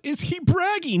 who is he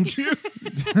bragging to?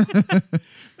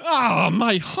 Oh,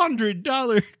 my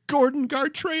 $100 Gordon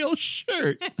Gartrell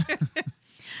shirt.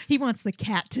 He wants the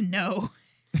cat to know.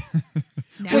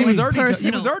 Now Well, he was it's already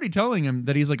personal. telling him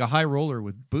that he's like a high roller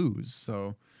with booze.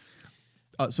 So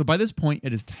by this point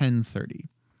it is 10:30,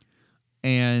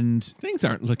 and Things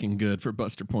aren't looking good for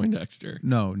Buster Poindexter.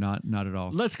 no, not at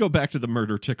all. Let's go back to the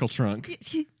murder tickle trunk.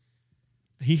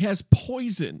 He has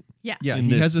poison. Yeah. Yeah, in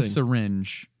he this has a thing.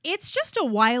 syringe. It's just a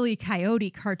Wile E. Coyote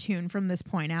cartoon from this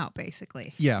point out,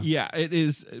 basically. Yeah, Yeah, it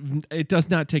is. It does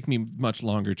not take me much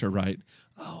longer to write.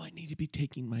 Oh, I need to be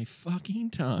taking my fucking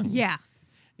tongue. Yeah.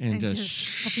 And And just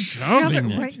fucking shove it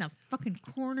shoving right it. in the fucking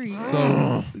corner.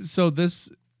 So this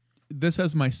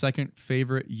has my second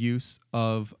favorite use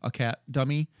of a cat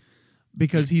dummy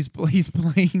because he's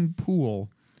playing pool,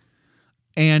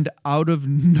 and out of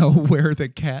nowhere the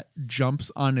cat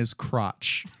jumps on his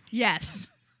crotch. Yes.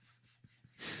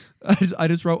 I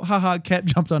just wrote, haha, cat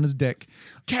jumped on his dick.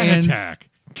 Cat And- attack.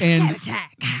 And Cat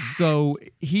attack. so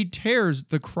he tears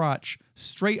the crotch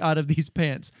straight out of these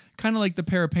pants, kind of like the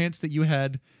pair of pants that you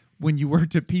had when you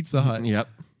worked at Pizza Hut. Yep.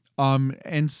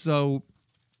 And so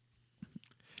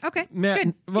Okay. Matt,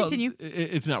 Good. well, Continue.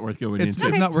 It's not worth going it's, into.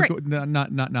 it's Okay, not worth great.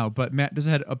 not now. But Matt just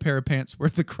had a pair of pants where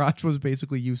the crotch was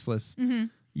basically useless. Mm-hmm.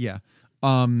 Yeah.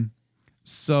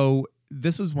 So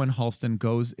this is when Halston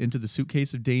goes into the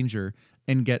suitcase of danger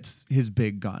and gets his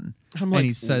big gun. I'm like, and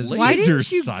he says, laser Why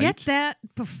didn't you sight. get that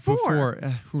before?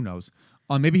 who knows?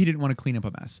 Maybe he didn't want to clean up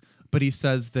a mess, but he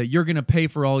says that you're going to pay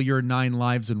for all your 9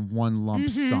 lives in one lump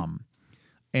sum.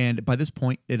 And by this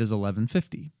point, it is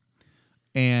 11:50,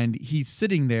 and he's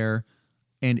sitting there,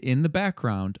 and in the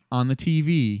background on the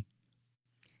TV,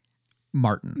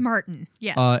 Martin. Martin,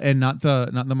 yes. And not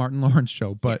the Martin Lawrence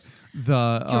show, but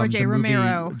the George the A. movie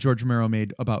Romero. George Romero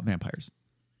made about vampires.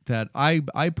 That I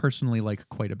personally like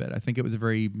quite a bit. I think it was a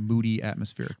very moody,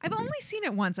 atmospheric I've movie. only seen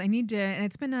it once. I need to, and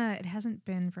it hasn't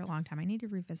been for a long time. I need to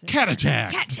revisit. Cat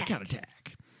attack. Cat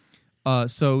attack.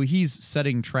 So he's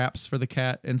setting traps for the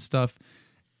cat and stuff.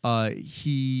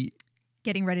 He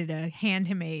Getting ready to hand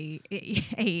him a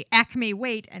Acme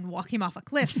weight and walk him off a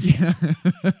cliff.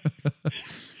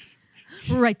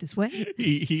 Right this way.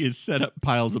 He has set up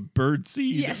piles of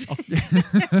birdseed Yes.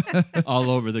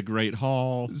 all over the Great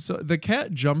Hall. So the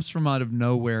cat jumps from out of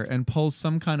nowhere and pulls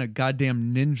some kind of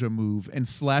goddamn ninja move and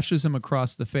slashes him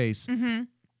across the face. Mm-hmm.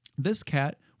 This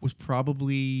cat was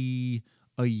probably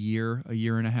a year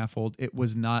and a half old. It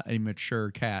was not a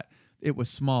mature cat. It was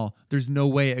small. There's no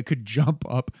way it could jump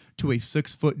up to a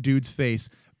 6-foot dude's face,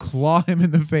 claw him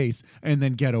in the face, and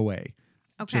then get away.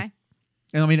 Okay.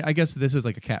 And I mean, I guess this is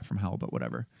like a cat from hell, but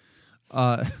whatever.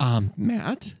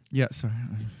 Matt, Yeah, sorry.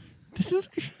 this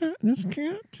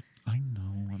cat. I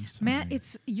know. I'm sorry. Matt,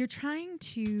 you're trying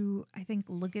to, I think,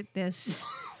 look at this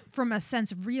from a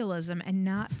sense of realism and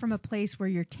not from a place where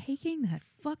you're taking that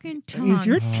fucking tongue. Is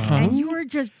your tongue? And you are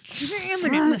just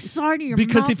jamming it in the side of your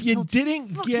Because mouth if you until it's didn't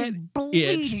fucking get it,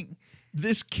 bleeding.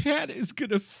 this cat is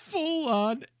gonna full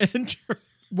on enter.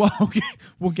 Well, okay,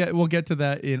 we'll get to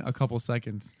that in a couple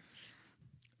seconds.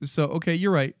 So, okay,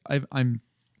 you're right. I'm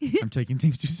taking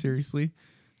things too seriously.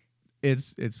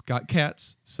 It's got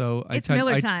cats, so It's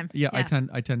Miller time. Yeah, Yeah.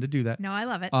 I tend to do that. No, I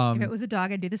love it. Um, If it was a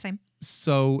dog, I'd do the same.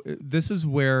 So this is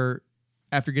where,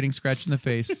 after getting scratched in the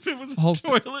face, If it was a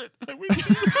Holster- toilet, I would.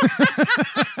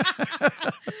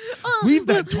 leave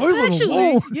that toilet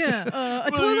alone. Yeah,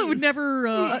 a toilet would never,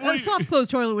 a soft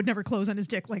closed toilet would never close on his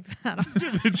dick like that.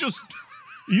 It just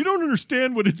you don't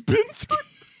understand what it's been through.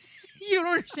 You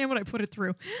don't understand what I put it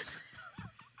through.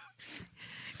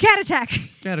 Cat attack.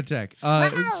 Cat attack.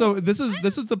 So this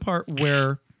is the part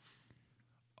where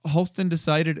Halston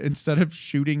decided instead of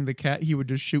shooting the cat, he would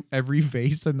just shoot every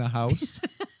vase in the house.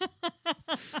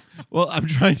 Well, I'm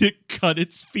trying to cut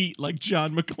its feet like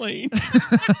John McClane.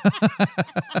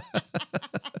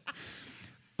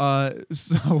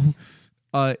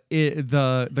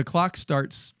 The clock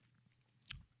starts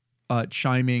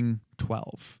chiming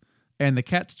 12, and the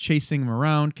cat's chasing him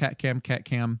around. Cat cam.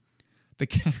 The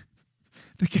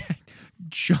cat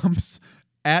jumps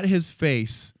at his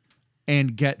face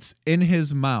and gets in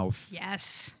his mouth.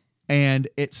 Yes. And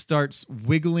it starts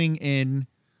wiggling in,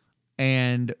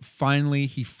 and finally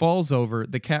he falls over.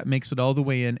 The cat makes it all the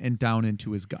way in and down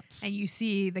into his guts. And you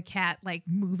see the cat like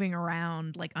moving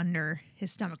around like under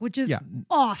his stomach, which is Yeah.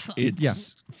 awesome.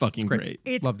 It's fucking great.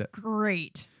 It's Loved it.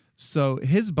 great. So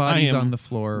his body's I am on the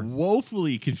floor.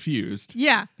 Woefully confused.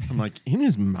 Yeah. I'm like, in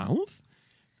his mouth?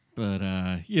 But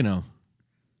I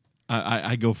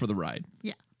go for the ride.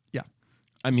 Yeah. Yeah.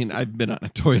 I mean, I've been on a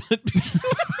toilet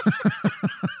before.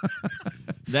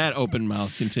 That open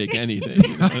mouth can take anything.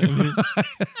 You know what I mean?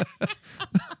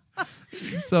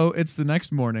 So it's the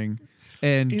next morning,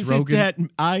 and Is Drogon. it that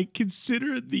I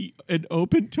consider an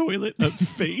open toilet a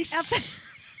face?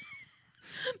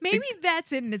 Maybe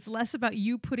that's it, and it's less about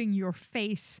you putting your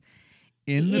face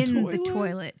in the the toilet.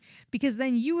 toilet, because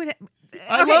then you would.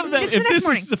 I Okay, love that. it's the If next this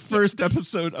morning. is the first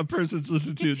episode a person's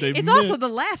listened to, they've It's also the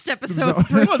last episode.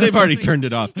 well, they've already turned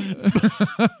it off.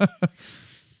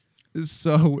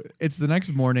 So it's the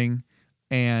next morning,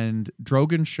 and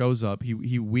Drogon shows up.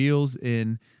 He wheels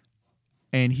in,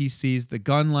 and he sees the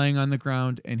gun lying on the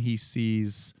ground, and he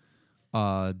sees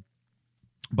Buster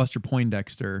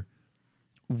Poindexter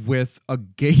with a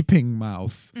gaping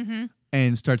mouth,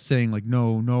 and starts saying like,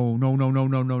 "No, no, no, no, no,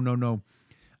 no, no, no, no."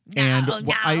 And no.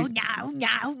 that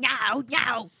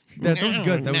was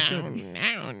good. That was good.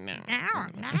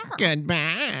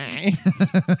 Goodbye.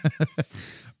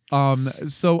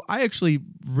 So I actually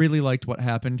really liked what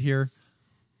happened here.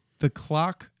 The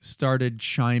clock started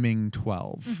chiming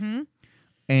 12.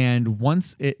 And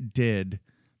once it did,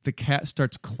 the cat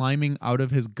starts climbing out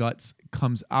of his guts,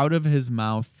 comes out of his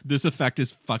mouth. This effect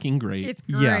is fucking great. It's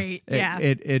great. Yeah.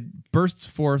 It bursts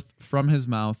forth from his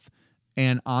mouth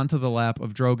and onto the lap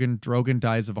of Drogon. Drogon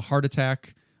dies of a heart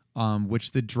attack,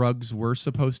 which the drugs were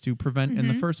supposed to prevent in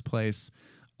the first place.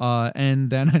 And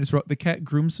then I just wrote, the cat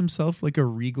grooms himself like a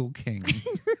regal king.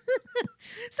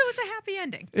 So it's a happy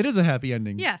ending. It is a happy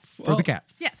ending Yeah. for the cat.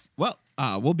 Yes. Well,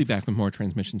 we'll be back with more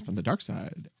transmissions from the dark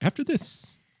side after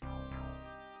this.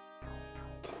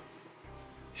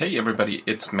 Hey everybody,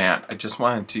 it's Matt. I just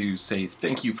wanted to say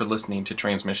thank you for listening to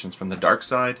Transmissions from the Dark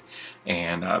Side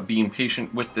and being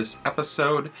patient with this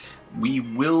episode. We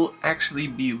will actually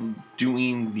be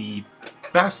doing the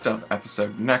best of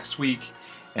episode next week.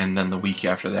 And then the week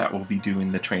after that, we'll be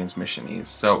doing the transmissionies.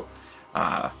 So,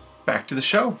 back to the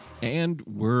show. And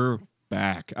we're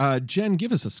back. Jen,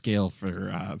 give us a scale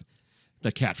for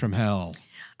The Cat from Hell.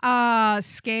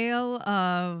 Scale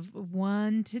of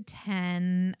 1 to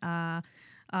 10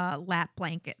 lap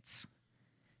blankets.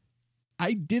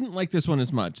 I didn't like this one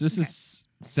as much. This is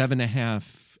 7.5,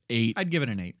 8. I'd give it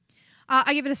an 8.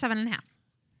 I give it a 7.5.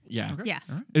 Yeah. Okay. Yeah.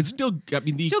 All right. It's still, I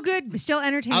mean, Still good, still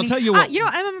entertaining. I'll tell you what. You know,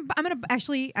 I'm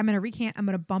gonna recant. I'm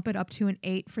gonna bump it up to an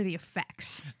 8 for the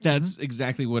effects. That's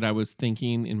exactly what I was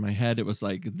thinking in my head. It was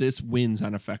like, this wins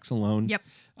on effects alone. Yep.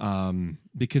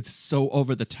 Because it's so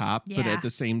over the top, but Yeah. at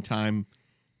the same time,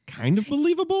 kind of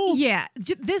believable. Yeah,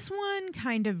 this one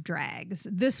kind of drags.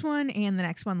 This one and the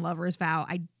next one, Lover's Vow.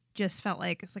 I just felt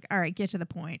like it's like, all right, get to the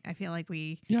point. I feel like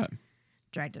we Yeah.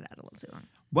 dragged it out a little too long.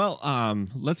 Well,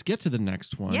 let's get to the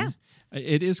next one. Yeah.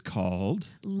 It is called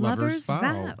Lover's Vow.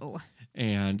 Vow.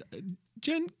 And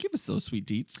Jen, give us those sweet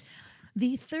deets.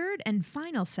 The third and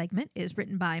final segment is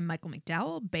written by Michael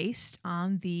McDowell, based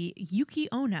on the Yuki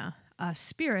Onna, a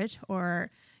spirit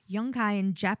or yonkai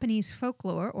in Japanese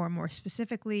folklore, or more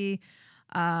specifically,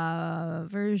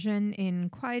 version in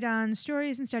Kwaidan,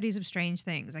 stories and studies of strange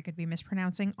things. I could be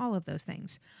mispronouncing all of those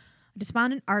things. A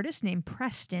despondent artist named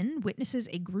Preston witnesses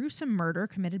a gruesome murder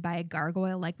committed by a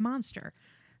gargoyle-like monster.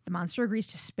 The monster agrees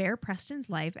to spare Preston's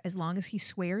life as long as he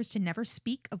swears to never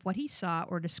speak of what he saw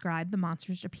or describe the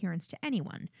monster's appearance to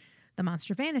anyone. The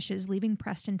monster vanishes, leaving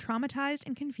Preston traumatized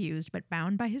and confused, but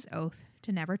bound by his oath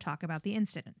to never talk about the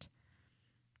incident.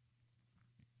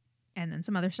 And then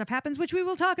some other stuff happens, which we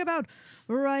will talk about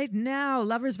right now.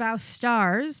 Lover's Vow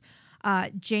stars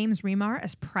James Remar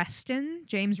as Preston.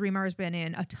 James Remar has been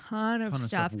in a ton of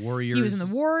stuff. Warriors. He was in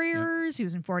The Warriors. Yep. He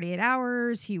was in 48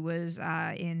 Hours. He was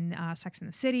in Sex and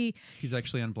the City. He's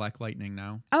actually on Black Lightning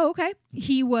now. Oh, okay.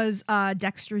 He was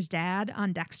Dexter's dad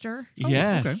on Dexter.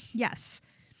 Yes. okay. Yes.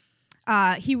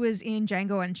 He was in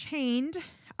Django Unchained.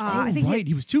 I think right.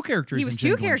 He was two characters. He was in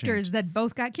two Django characters Unchained. that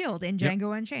both got killed in Yep.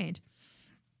 Django Unchained.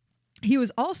 He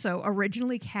was also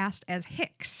originally cast as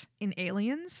Hicks in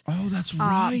Aliens. Oh, that's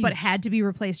right. But had to be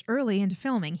replaced early into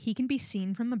filming. He can be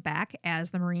seen from the back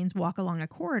as the Marines walk along a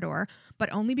corridor,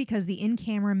 but only because the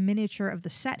in-camera miniature of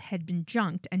the set had been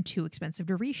junked and too expensive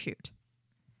to reshoot.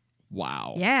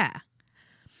 Wow. Yeah.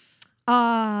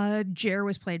 Jer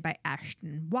was played by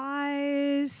Ashton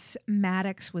Wise.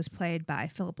 Maddox was played by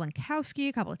Philip Lankowski,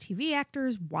 a couple of TV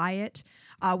actors. Wyatt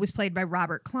was played by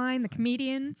Robert Klein, the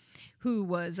comedian, who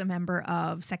was a member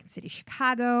of Second City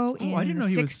Chicago in I didn't the know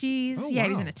he was- 60s. Oh, Yeah, he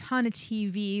was wow. in a ton of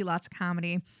TV, lots of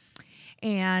comedy.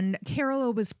 And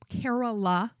Carola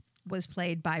was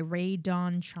played by Ray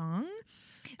Dawn Chong,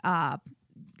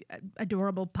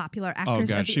 adorable popular Oh, actress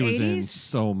God. of the She 80s. was in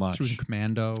so much. She was in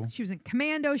Commando. She was in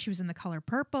Commando. She was in The Color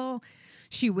Purple.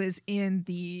 She was in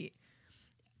the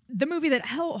movie that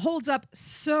holds up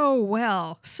so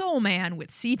well, Soul Man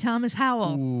with C. Thomas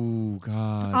Howell. Oh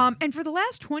God. And for the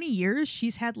last 20 years,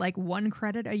 she's had like one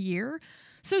credit a year.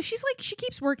 So she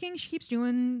keeps working. She keeps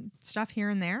doing stuff here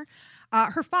and there.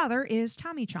 Her father is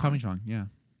Tommy Chong. Tommy Chong. Yeah.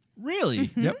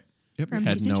 Really? Yep. From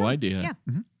Had Cheech and no Chong. idea.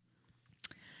 Yeah.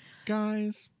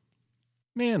 Guys,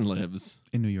 man lives.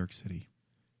 In New York City.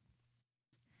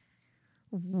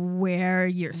 Where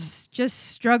you're just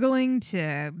struggling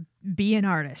to be an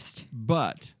artist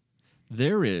But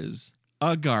there is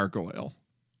a gargoyle.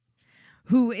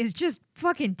 who is just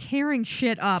fucking tearing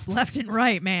shit up left and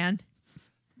right, man.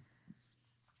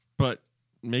 But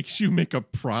makes you make a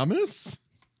promise?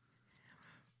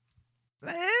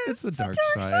 It's the dark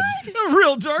side. A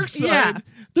real dark side. Yeah.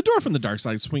 The door from the dark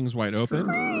side swings wide open.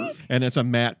 And it's a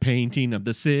matte painting of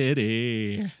the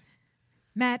city.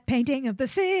 Matte painting of the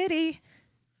city.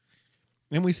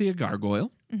 And we see a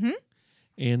gargoyle. Mm-hmm.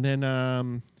 And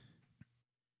then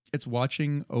It's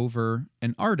watching over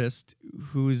an artist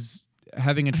who's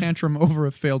having a tantrum over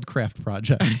a failed craft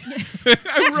project.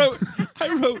 I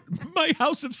wrote, my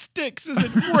house of sticks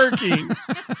isn't working.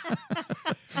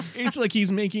 It's like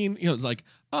he's making, it's like,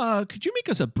 could you make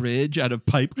us a bridge out of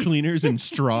pipe cleaners and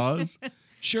straws?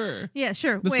 Sure. Yeah,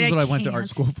 sure. This Wait, is what I went to art can't.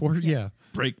 school for. Yeah.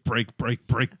 Break, break, break,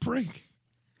 break, break.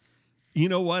 You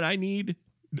know what I need?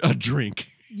 A drink.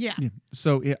 Yeah.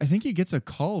 So I think he gets a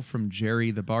call from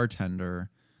Jerry, the bartender.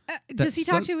 Does he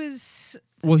talk so- to his...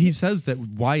 Well, he says that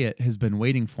Wyatt has been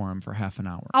waiting for him for half an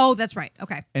hour. Oh, that's right.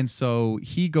 Okay. And so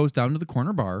he goes down to the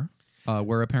corner bar,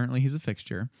 where apparently he's a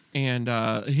fixture. And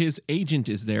his agent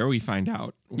is there, we find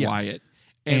out, Yes. Wyatt.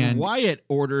 And And- Wyatt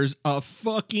orders a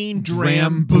fucking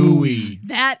Drambuie. Drambuie.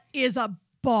 That is a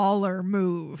baller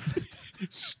move.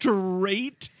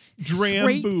 Straight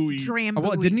Straight Drambuie. Drambuie.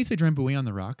 Well, didn't he say Drambuie on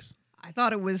the rocks? I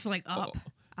thought it was like up.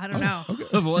 I don't know.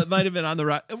 Well, it might have been on the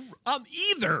right.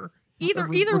 Either. Either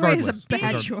way is Regardless. a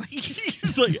bad Regardless. choice.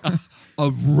 It's like a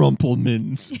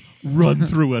Rumpelmans run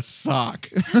through a sock.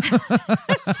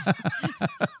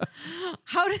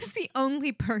 How does the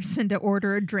only person to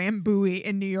order a Drambuie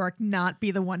in New York not be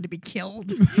the one to be killed?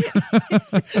 Because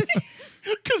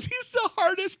he's the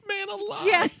hardest man alive.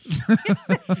 Yeah.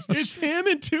 It's him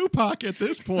and Tupac at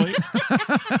this point.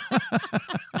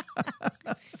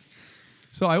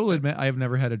 So I will admit I have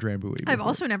never had a Drambuie. I've before.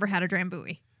 also never had a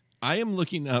Drambuie. I am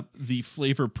looking up the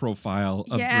flavor profile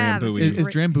of Yeah, that's Drambuie. Is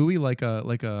Drambuie like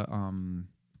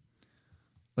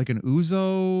an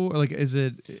ouzo, or like is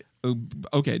it?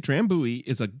 Okay, Drambuie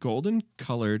is a golden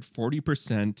colored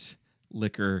 40%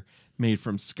 liquor made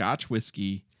from Scotch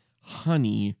whiskey,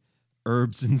 honey,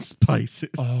 herbs, and spices.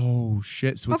 Oh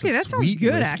shit! So it's Okay, a that sounds sweet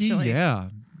good, whiskey? actually. Yeah,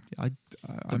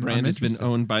 The brand has been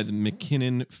owned by the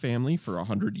McKinnon family for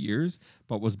 100 years,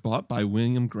 but was bought by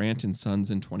William Grant and Sons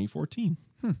in 2014.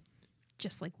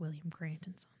 Just like William Grant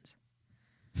and Sons.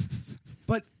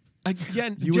 But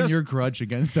again, You and your grudge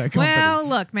against that company. Well,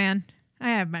 look, man. I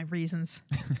have my reasons.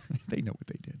 They know what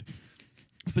they did.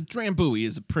 but Drambuie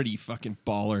is a pretty fucking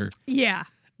baller. Yeah.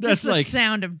 That's It's the like-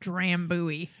 sound of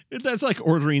Drambuie. That's like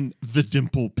ordering the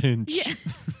Dimple Pinch. Yeah.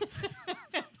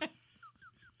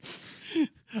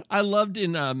 I loved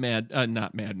in not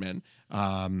Mad Men,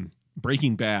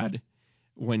 Breaking Bad,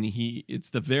 when it's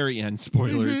the very end,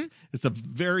 spoilers, it's the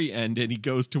very end, and he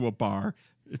goes to a bar.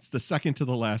 It's the second to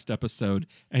the last episode,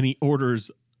 and he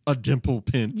orders a Dimple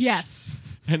Pinch. Yes.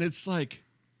 And it's like,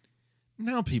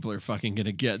 now people are fucking going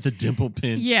to get the Dimple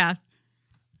Pinch. Yeah.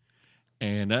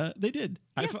 And they did.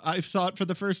 I saw it for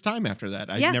the first time after that.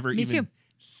 I'd Yeah, never me even too.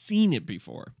 seen it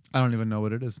before. I don't even know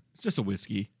what it is. It's just a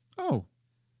whiskey. Oh,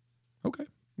 okay.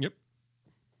 Yep.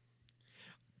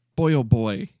 Boy, oh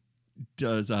boy,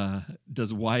 does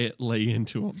Wyatt lay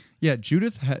into him. Yeah,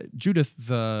 Judith,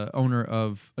 the owner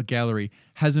of a gallery,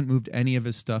 hasn't moved any of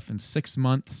his stuff in 6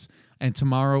 months. And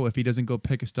tomorrow, if he doesn't go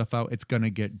pick his stuff out, it's gonna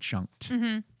get junked.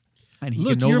 Mm-hmm. And he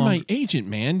Look, can no you're longer my agent,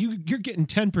 man. You're getting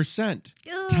 10%.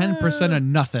 10% of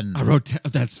nothing. I wrote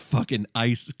that's fucking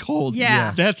ice cold.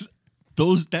 Yeah. That's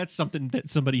something that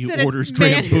somebody who That a orders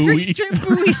man who drinks Drambuie.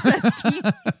 Drambuie says to you.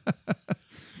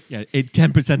 Yeah,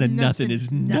 10% of nothing Nothing is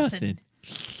is nothing. nothing.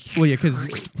 Well, yeah, because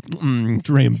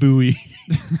Drambuie.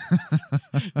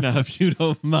 Now, if you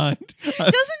don't mind,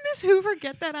 Doesn't Miss Hoover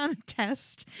get that on a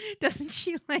test? Doesn't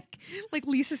she like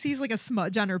Lisa sees like a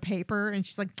smudge on her paper and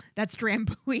she's like, "That's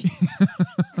Drambuie."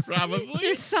 probably.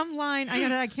 There's some line I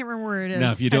can't remember where it is.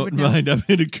 Now, if you I would don't know. mind, I'm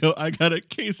gonna go. I got a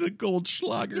case of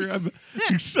Goldschlager.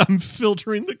 I'm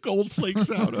filtering the gold flakes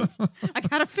out of. I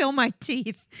gotta fill my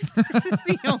teeth. This is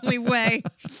the only way.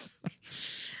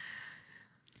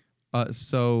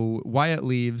 so Wyatt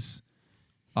leaves.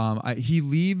 He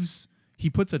leaves. He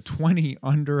puts a 20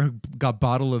 under a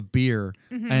bottle of beer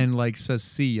and like says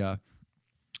 "see ya,"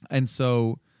 and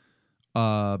so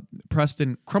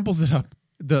Preston crumples it up,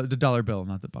 the dollar bill,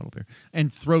 not the bottle of beer,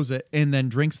 and throws it, and then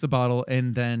drinks the bottle,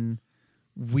 and then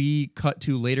we cut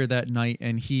to later that night,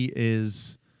 and he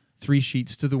is 3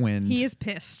 sheets to the wind. He is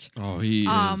pissed. Oh, he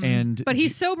is. And But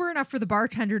he's sober enough for the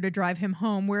bartender to drive him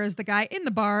home, whereas the guy in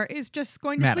the bar is just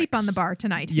going to sleep Maddox. on the bar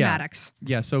tonight. Yeah. Maddox.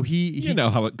 Yeah, so he you know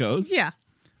how it goes. Yeah.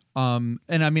 and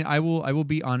I mean, I will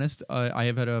be honest. I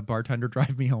have had a bartender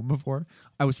drive me home before.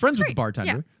 I was friends with the great,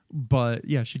 bartender, but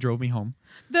yeah, she drove me home.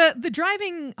 The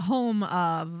driving home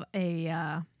of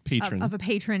a Patron. of a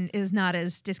patron is not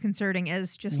as disconcerting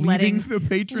as just Leaving the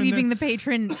patron leaving there. the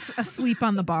patron asleep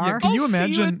on the bar. Yeah, can you I'll see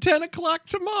imagine- at 10 o'clock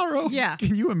tomorrow? Yeah.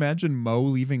 Can you imagine Mo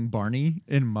leaving Barney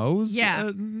in Mo's?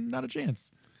 Yeah. Not a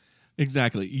chance.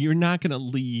 Exactly. You're not going to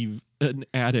leave an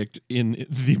addict in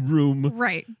the room.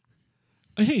 Right.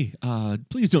 Hey,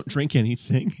 please don't drink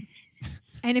anything.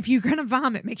 And if you're gonna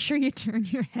vomit, make sure you turn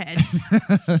your head.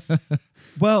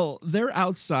 Well, they're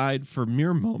outside for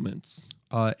mere moments.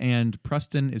 And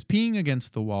Preston is peeing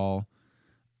against the wall.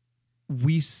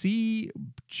 We see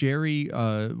Jerry,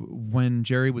 when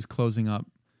Jerry was closing up,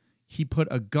 he put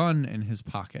a gun in his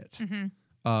pocket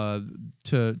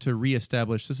to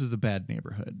reestablish this is a bad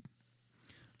neighborhood.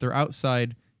 They're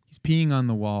outside. He's peeing on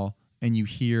the wall, and you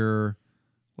hear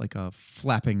like a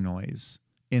flapping noise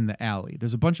in the alley.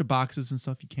 There's a bunch of boxes and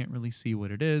stuff. You can't really see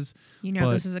what it is. You know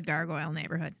But- this is a gargoyle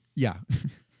neighborhood. Yeah.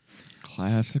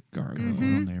 Classic gargoyle.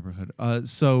 Mm-hmm. Neighborhood.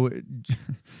 So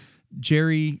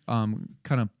Jerry kind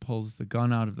of pulls the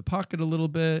gun out of the pocket a little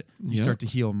bit. You Yep. start to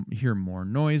hear more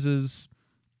noises.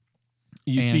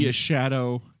 You And- see a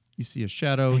shadow, You see a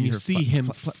shadow. and you hear see flap, him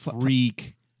flap, flap, flap, flap.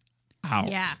 freak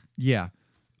out. Yeah. Yeah.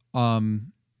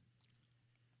 And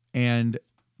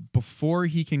before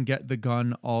he can get the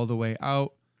gun all the way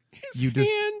out, His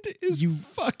hand is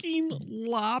fucking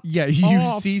lopped you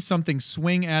off. see something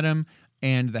swing at him,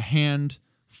 and the hand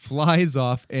flies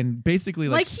off and basically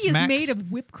Like he is smacks, made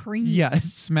of whipped cream. yeah, it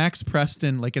smacks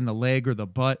Preston like in the leg or the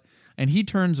butt, and he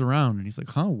turns around and he's like,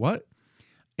 "Huh, what?"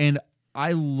 And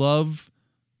I love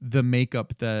the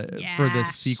makeup for Yeah. this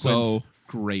sequence. So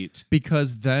great.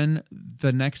 Because then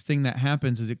the next thing that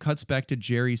happens is it cuts back to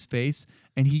Jerry's face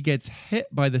and he gets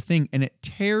hit by the thing and it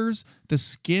tears the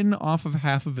skin off of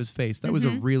half of his face. That was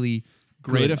a really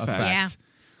Great good effect.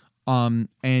 Yeah. And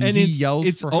And he it's, yells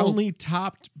it's for help, only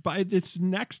topped by this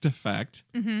next effect.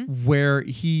 where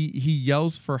he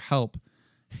yells for help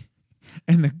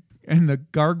and the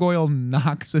gargoyle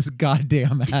knocks his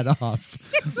goddamn head off.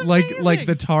 It's like amazing.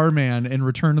 the tar man in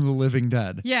Return of the Living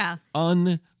Dead. Yeah.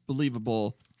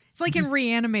 Unbelievable. It's like in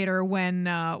Reanimator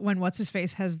when what's his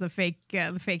face has the fake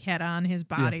head on his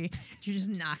body. She just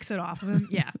knocks it off of him.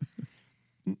 Yeah.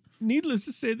 Needless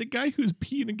to say, the guy who's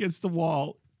peeing against the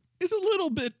wall is a little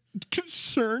bit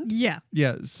concerned. Yeah.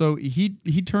 Yeah, so he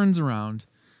turns around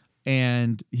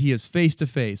and he is face to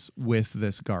face with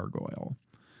this gargoyle.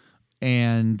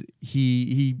 And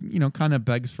he kind of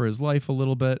begs for his life a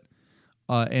little bit.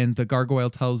 And the gargoyle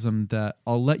tells him that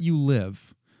I'll let you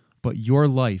live, but your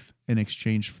life in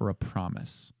exchange for a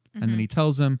promise. And then he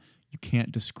tells him, you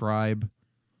can't describe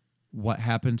what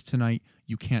happened tonight.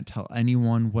 You can't tell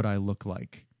anyone what I look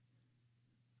like.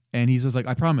 And he says, like,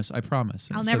 I promise. And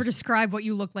I'll it never says- describe what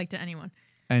you look like to anyone.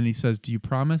 And he says, do you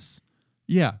promise?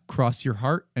 Yeah, cross your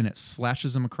heart. And it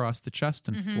slashes him across the chest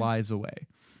and flies away.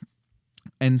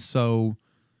 And so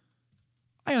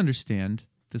I understand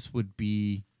this would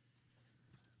be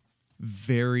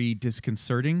very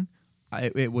disconcerting.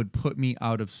 It would put me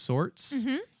out of sorts.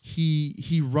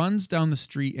 He runs down the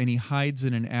street and he hides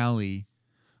in an alley.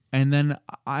 And then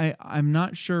I'm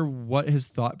not sure what his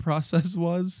thought process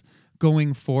was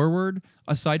going forward,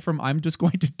 aside from I'm just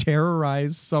going to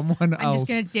terrorize someone I'm else.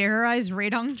 just going to terrorize Ray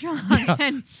Dong Chong.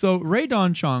 And So Ray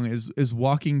Don Chong is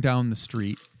walking down the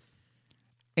street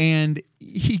and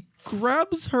he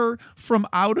grabs her from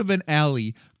out of an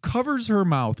alley, covers her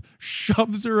mouth,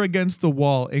 shoves her against the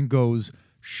wall, and goes,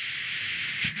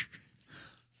 shh.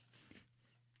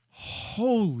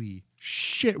 Holy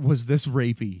shit, was this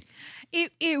rapey?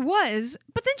 It was,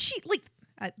 but then she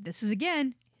this is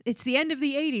again. It's the end of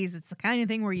the 80s. It's the kind of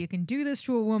thing where you can do this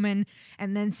to a woman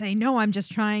and then say, no, I'm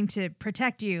just trying to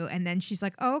protect you. And then she's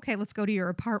like, oh, okay, let's go to your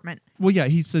apartment. Well, yeah,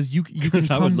 he says you can Because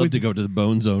I come would love with to go to the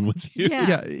Bone Zone with you. Yeah.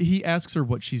 Yeah, he asks her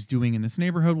what she's doing in this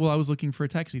neighborhood. Well, I was looking for a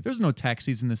taxi. There's no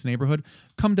taxis in this neighborhood.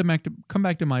 Come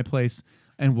back to my place,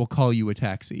 and we'll call you a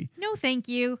taxi. No, thank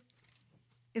you,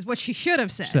 is what she should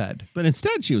have said. Said. But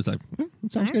instead, she was like,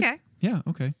 sounds good. Okay. Yeah,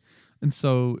 okay. And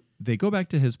so they go back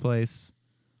to his place.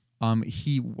 And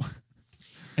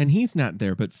he's not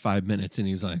there but 5 minutes, and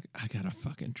he's like, I gotta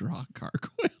fucking draw a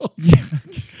gargoyle. Yeah.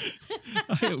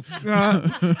 I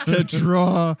got to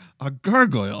draw a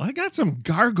gargoyle. I got some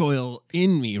gargoyle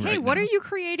in me right Hey, now. what are you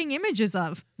creating images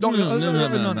of? No,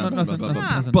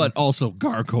 nothing. But also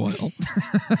gargoyle.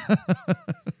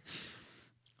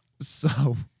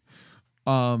 So,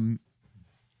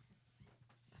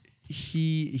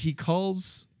 he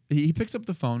calls. He picks up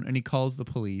the phone and he calls the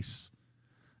police,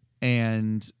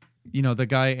 and the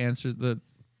guy answers the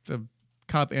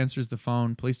cop answers the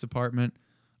phone. Police department.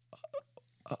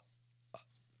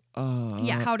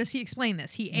 Yeah, how does he explain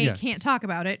this? He A, yeah. can't talk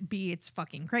about it, B, it's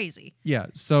fucking crazy. Yeah.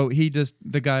 So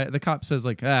the cop says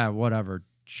like, whatever,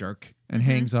 jerk, and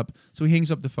hangs up. So he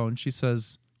hangs up the phone. She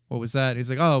says, what was that? He's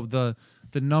like, oh, the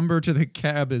number to the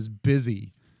cab is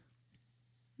busy.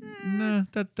 Nah,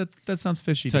 that sounds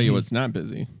fishy. Tell to you me. what's not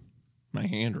busy. My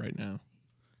hand right now.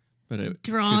 But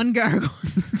Drawn gargoyle.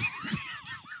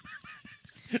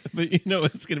 But you know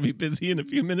what's going to be busy in a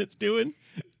few minutes doing?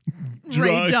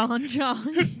 Ray Don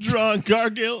Chong. Drawing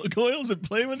gargoyles and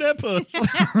playing with that puss.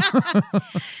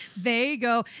 They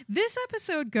go. This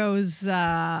episode goes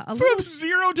a From little.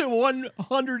 0 to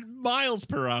 100 miles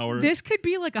per hour. This could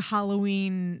be like a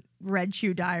Halloween Red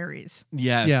Shoe Diaries.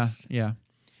 Yes. Yeah.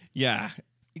 Yeah.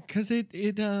 Because it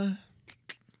gets a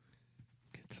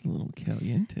little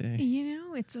caliente.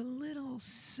 It's a little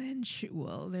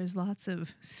sensual. There's lots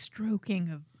of stroking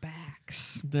of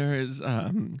backs. There's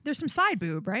There's some side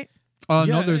boob, right? Oh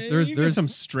yeah, no, there's you get some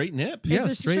straight nip. yeah, there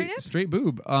straight straight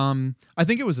boob. I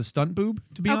think it was a stunt boob,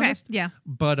 to be Okay, honest. yeah.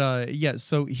 But yeah,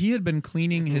 so he had been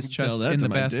cleaning his Tell chest that in to the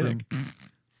my bathroom. dick.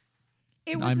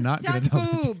 It was I'm a not gonna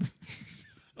stunt tell boob.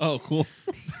 Oh, cool.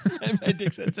 My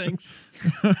dick said thanks.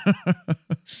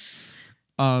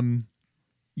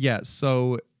 Yeah,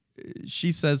 so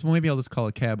she says, well, maybe I'll just call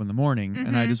a cab in the morning.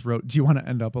 And I just wrote, do you want to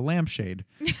end up a lampshade?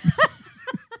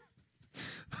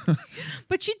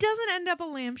 But she doesn't end up a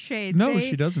lampshade. No,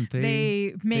 she doesn't.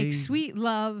 They make sweet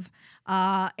love,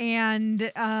 and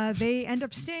they end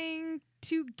up staying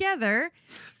together.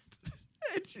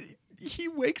 He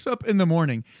wakes up in the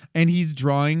morning and he's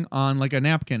drawing on like a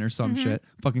napkin or some shit,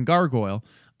 fucking gargoyle.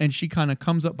 And she kind of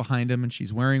comes up behind him and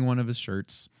she's wearing one of his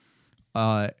shirts.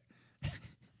 And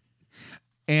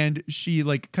she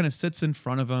like kind of sits in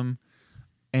front of him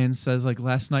and says like,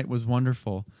 last night was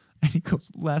wonderful. And he goes,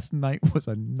 last night was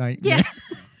a nightmare.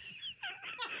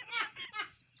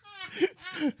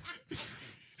 Yeah.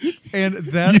 And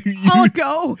that I'll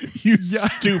go. You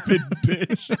stupid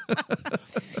bitch.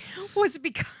 Was it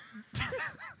because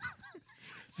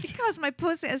it's because my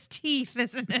puss has teeth,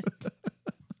 isn't it?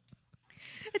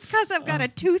 It's because I've got a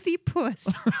toothy puss.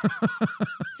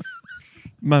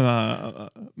 My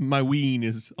ween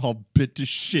is all bit to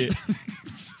shit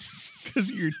because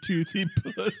of your toothy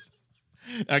puss.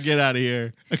 Now get out of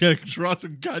here. I gotta draw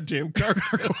some goddamn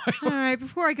gargoyle. All right,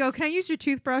 before I go, can I use your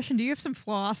toothbrush and do you have some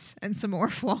floss and some more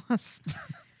floss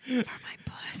for my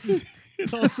puss?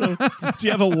 And also, do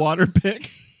you have a water pick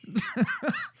For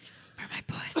my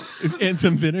puss. and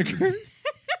some vinegar?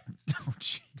 oh,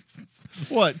 Jesus.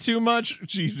 What? Too much?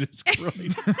 Jesus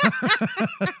Christ.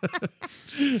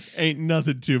 Ain't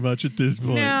nothing too much at this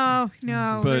point. No.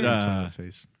 But Toilet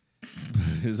face.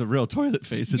 is a real toilet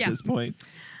face at this point.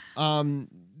 Then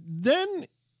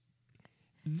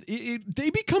they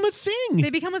become a thing. They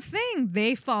become a thing.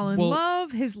 They fall in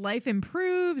love. His life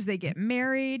improves. They get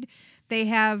married. They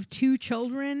have 2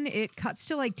 children. It cuts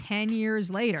to like 10 years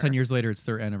later. 10 years later, it's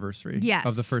their anniversary Yes.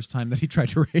 of the first time that he tried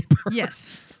to rape her.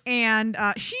 Yes. And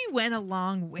she went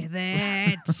along with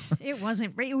it. It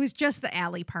wasn't. It was just the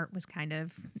alley part was kind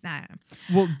of.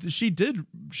 Well, she did.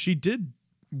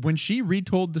 When she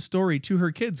retold the story to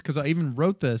her kids, because I even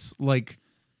wrote this, like,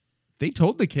 they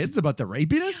told the kids about the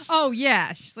rapiness. Oh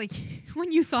yeah, she's like,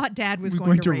 when you thought Dad was We're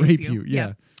going to rape you.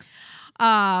 Yeah.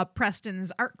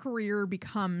 Preston's art career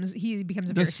becomes a the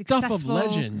very stuff successful of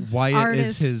legend. Wyatt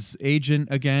artist. is his agent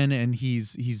again, and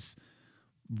he's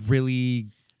really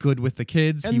good with the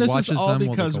kids. And he this watches is all them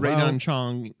because while they go Radon out.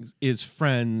 Chong is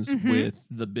friends with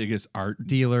the biggest art.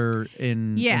 Dealer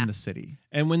in Yeah. the city.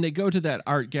 And when they go to that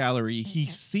art gallery, he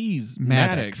sees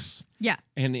Maddox. Maddox. Yeah.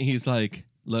 And he's like,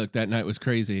 look, that night was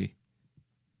crazy.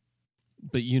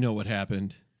 But you know what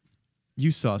happened. You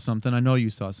saw something. I know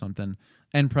you saw something.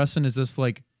 And Preston is just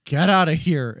like, get out of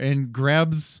here, and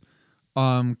grabs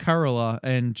Carola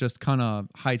and just kind of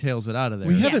hightails it out of there.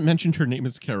 We haven't mentioned her name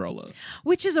is Carola.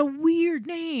 Which is a weird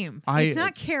name. It's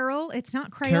not Carol. It's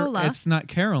not Crayola. It's not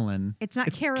Carolyn. It's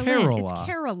not Carolyn. Carola.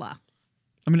 It's Carola.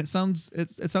 I mean, it sounds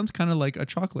kind of like a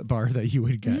chocolate bar that you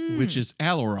would get. Which is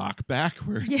Alorock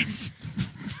backwards. Yes.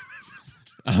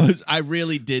 I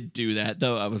really did do that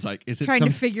though. I was like, is it Trying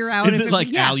to figure out is if it like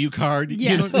yeah. Alucard?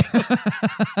 Yes.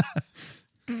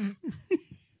 You know?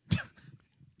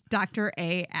 Dr.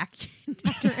 A.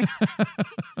 Dr. A.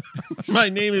 My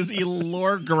name is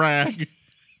Elor Grag.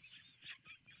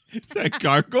 Is that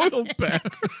gargoyle back?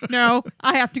 No,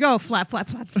 I have to go. Flap, flap,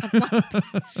 flap, flap,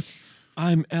 flap.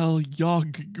 I'm El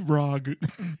Yogrog.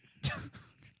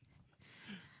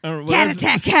 Cat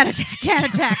attack, cat attack, cat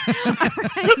attack. All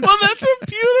right. Well, that's a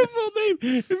beautiful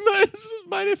name.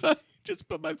 Mind if I just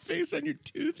put my face on your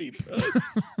toothy puss?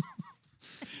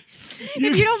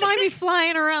 If you don't mind me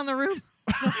flying around the room.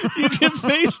 You can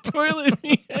face toilet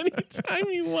me anytime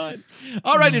you want.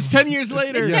 All right, it's 10 years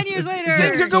later. It's 10 years later.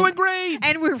 Things are going great.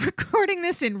 And we're recording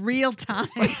this in real time.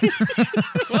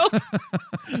 Well,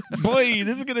 boy,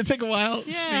 this is going to take a while.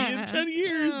 Yeah. See you in 10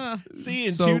 years. See you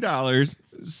in So- $2.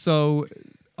 So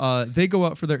they go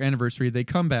out for their anniversary. They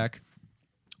come back.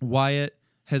 Wyatt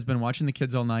has been watching the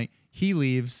kids all night. He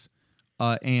leaves,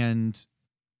 and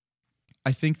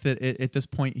I think that at this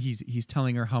point he's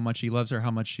telling her how much he loves her,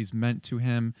 how much she's meant to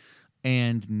him,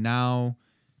 and now,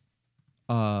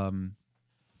 I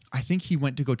think he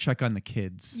went to go check on the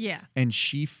kids. Yeah. And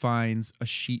she finds a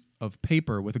sheet of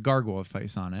paper with a gargoyle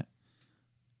face on it.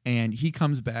 And he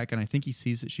comes back, and I think he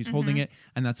sees that she's holding it,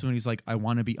 and that's when he's like, I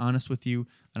want to be honest with you,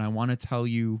 and I want to tell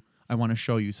you, I want to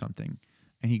show you something.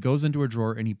 And he goes into a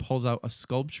drawer, and he pulls out a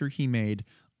sculpture he made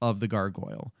of the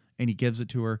gargoyle, and he gives it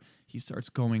to her. He starts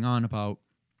going on about,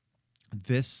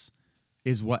 this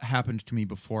is what happened to me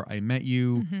before I met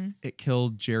you. It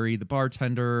killed Jerry, the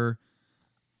bartender.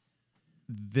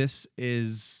 This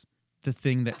is the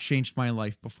thing that changed my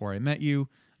life before I met you.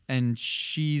 And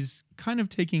she's kind of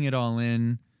taking it all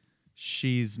in.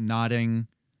 She's nodding,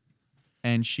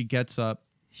 and she gets up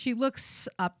She looks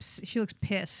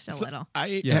pissed a little.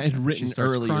 I Yeah, had she written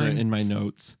starts earlier crying. in my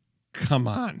notes, come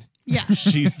on. Yeah.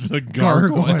 She's the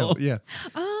gargoyle. Yeah.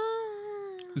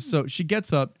 Oh. So she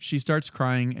gets up, she starts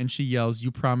crying, and she yells,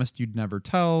 "You promised you'd never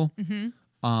tell."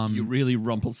 Mm-hmm. You really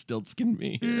Rumpelstiltskin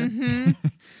me here.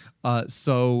 Mm-hmm.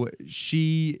 So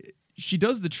she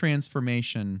does the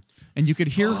transformation, and you could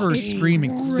hear her It's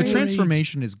screaming. great. The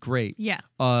transformation is great. Yeah.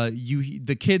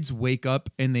 The kids wake up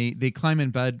and they climb in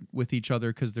bed with each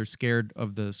other because they're scared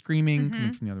of the screaming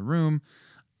coming from the other room,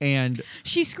 and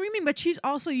She's screaming, but she's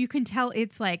also, you can tell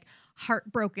it's like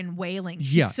heartbroken wailing.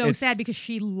 She's Yeah, so it's- sad because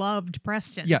she loved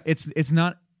Preston. yeah, it's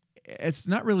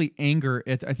not really anger.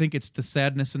 I think it's the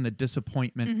sadness and the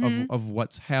disappointment of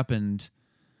what's happened.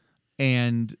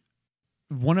 And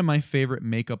one of my favorite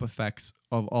makeup effects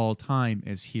of all time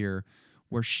is here,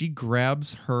 where she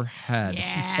grabs her head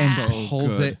Yeah. and So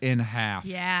pulls good. it in half.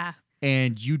 Yeah.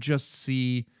 And you just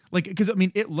see, like, because I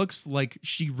mean, it looks like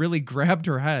she really grabbed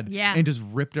her head Yeah. and just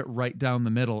ripped it right down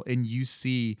the middle, and you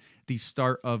see the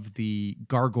start of the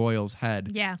gargoyle's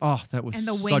head. Yeah. Oh, that was And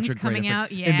the such wings a great coming effect. out,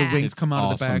 And yeah. the wings It's come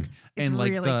out of the awesome. back, It's and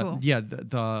like really the cool.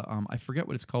 the I forget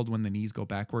what it's called when the knees go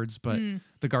backwards, but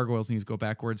the gargoyle's knees go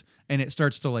backwards, and it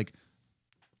starts to like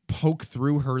poke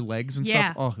through her legs and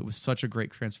Yeah. stuff. Oh, it was such a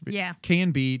great transformation. Yeah.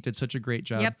 K&B did such a great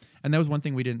job. Yep. And that was one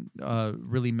thing we didn't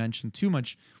really mention too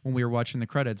much when we were watching the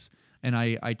credits. And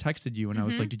I texted you and I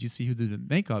was like, did you see who did the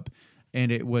makeup?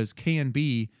 And it was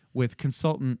K&B with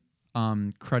consultant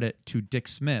credit to Dick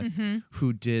Smith,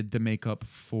 who did the makeup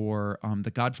for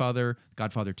The Godfather,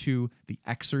 Godfather 2, The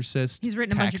Exorcist, He's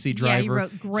written Taxi a bunch of, Driver. he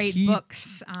wrote great He-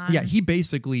 books on. Yeah, he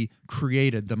basically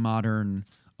created the modern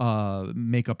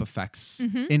makeup effects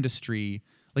industry.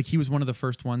 Like he was one of the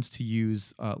first ones to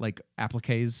use like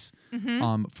appliques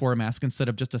for a mask instead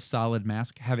of just a solid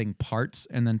mask, having parts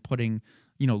and then putting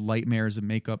light layers of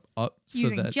makeup up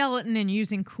using so that gelatin and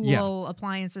using cool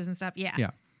appliances and stuff. Yeah. yeah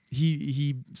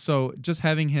he so just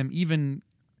having him even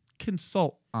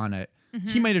consult on it.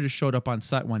 He might have just showed up on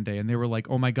set one day and they were like,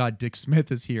 "Oh my God, Dick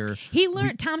Smith is here." He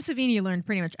learned, Tom Savini learned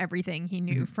pretty much everything he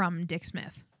knew from Dick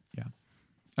Smith. Yeah,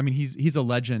 I mean he's a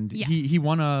legend. Yes. He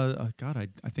won a God.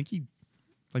 I think he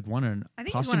like won an I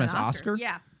think he's won an posthumous Oscar.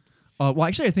 Yeah. Well,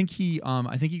 actually, I think he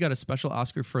got a special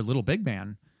Oscar for Little Big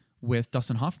Man with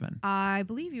Dustin Hoffman. I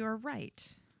believe you are right.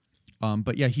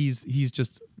 But yeah, he's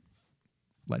just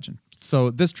legend.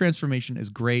 So this transformation is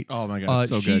great. Oh my God,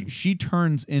 so good. She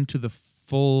turns into the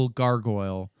full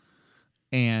gargoyle,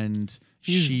 and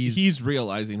He's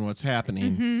realizing what's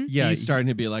happening. yeah, He's starting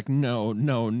to be like, no,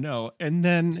 no, no. And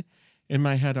then in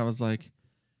my head, I was like,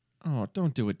 oh,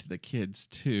 don't do it to the kids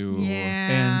too. Yeah.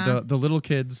 and the little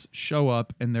kids show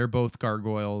up, and they're both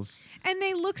gargoyles. And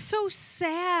they look so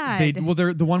sad.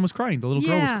 They're the one was crying. The little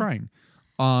girl was Yeah. crying.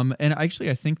 And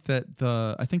actually, I think that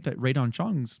Radon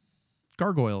Chong's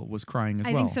gargoyle was crying as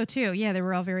I well. think so too. Yeah, they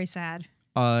were all very sad.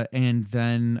 And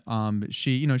then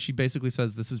she basically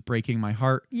says, "This is breaking my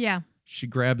heart." Yeah. She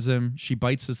grabs him, she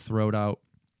bites his throat out,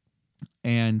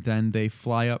 and then they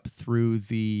fly up through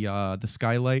the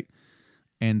skylight,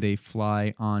 and they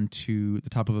fly onto the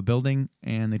top of a building,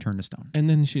 and they turn to stone. And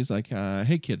then she's like,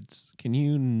 hey, kids, can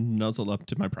you nuzzle up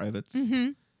to my privates?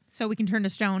 So we can turn to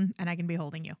stone and I can be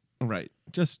holding you. Right.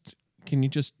 Can you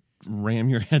just ram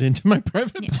your head into my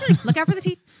private Yeah. Look out for the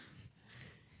teeth.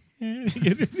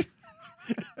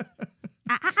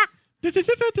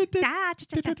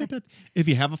 If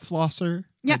you have a flosser,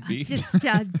 Yeah. I'd be- Just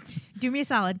do me a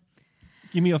solid.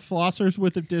 give me a flosser's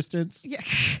width of distance. Yeah.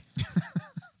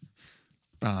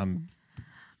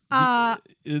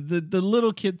 The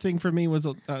little kid thing for me was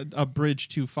a bridge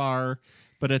too far,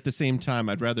 but at the same time,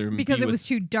 I'd rather him Because be it with- was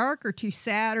too dark or too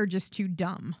sad or just too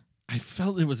dumb. I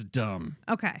felt it was dumb.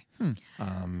 Okay.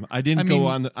 I didn't I go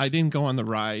mean- on the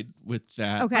ride with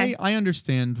that. Okay. I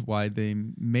understand why they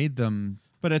made them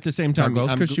But at the same time,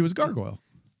 gargoyles, I'm because gl- she was a gargoyle.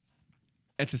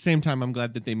 At the same time, I'm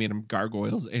glad that they made them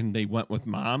gargoyles and they went with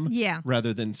mom. Yeah.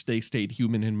 Rather than they stayed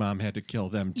human and mom had to kill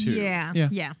them too. Yeah. Yeah.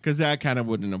 Yeah. Because that kind of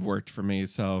wouldn't have worked for me.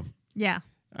 So Yeah.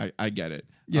 I get it.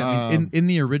 Yeah, I mean, in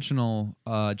the original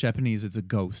Japanese, it's a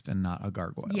ghost and not a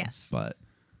gargoyle. Yes. But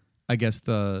I guess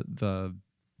the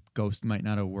ghost might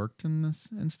not have worked in this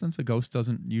instance. A ghost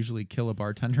doesn't usually kill a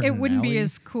bartender. in It an wouldn't be alley.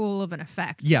 as cool of an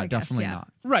effect. Yeah, I guess, definitely yeah.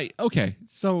 not. Right. Okay.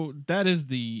 So that is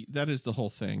the whole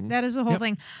thing. That is the whole Yep.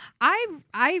 thing.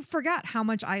 I forgot how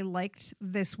much I liked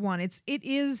this one. It's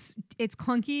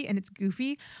clunky and it's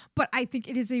goofy, but I think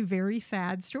it is a very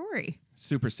sad story.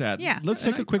 Super sad. Yeah. Let's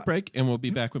take a quick break and we'll be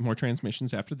back with more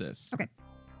transmissions after this. Okay.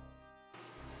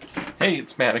 Hey,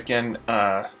 it's Matt again.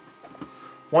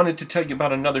 wanted to tell you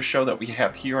about another show that we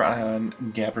have here on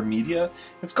Gabber Media.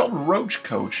 It's called Roach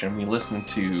Coach, and we listen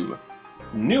to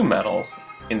new metal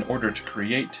in order to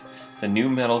create the new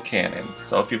metal canon.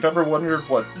 So if you've ever wondered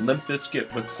what Limp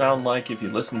Bizkit would sound like if you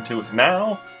listened to it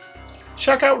now,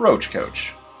 check out Roach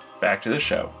Coach. Back to the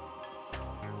show.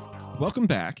 Welcome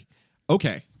back.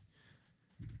 Okay.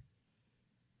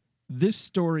 This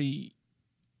story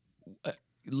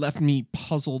left me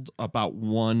puzzled about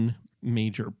one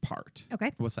major part.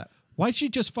 Okay. What's that? Why'd she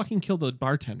just fucking kill the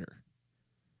bartender?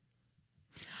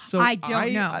 So I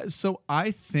don't know. So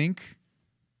I think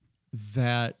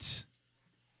that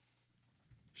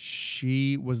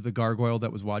she was the gargoyle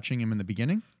that was watching him in the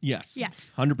beginning, Yes. Yes.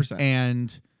 100%.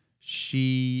 and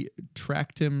she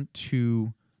tracked him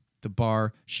to the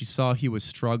bar. She saw he was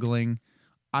struggling.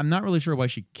 I'm not really sure why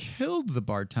she killed the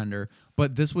bartender,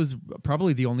 but this was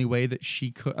probably the only way that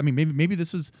she could. I mean, maybe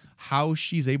this is how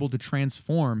she's able to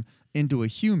transform into a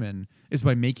human, is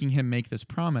by making him make this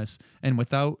promise. And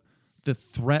without the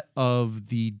threat of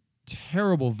the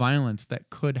terrible violence that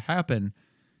could happen,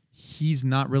 he's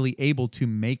not really able to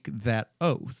make that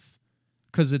oath,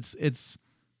 because it's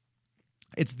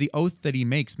the oath that he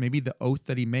makes. Maybe the oath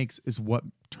that he makes is what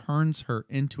turns her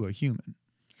into a human.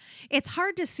 It's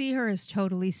hard to see her as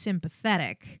totally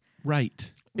sympathetic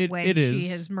right. when It she is.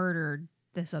 has murdered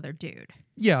this other dude.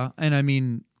 Yeah, and I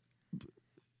mean,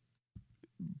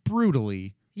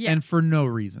 brutally, Yeah. and for no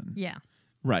reason. Yeah.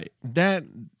 Right. That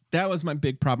was my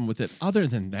big problem with it. Other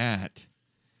than that,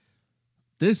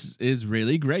 this is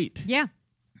really great. Yeah.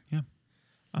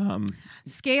 Um,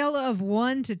 Scale of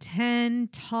 1 to 10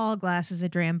 tall glasses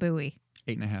of Drambuie.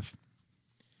 8.5.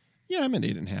 yeah, I'm at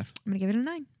 8.5. I'm going to give it a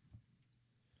 9.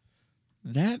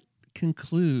 That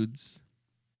concludes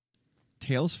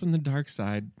Tales from the Dark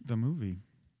Side The movie.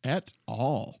 at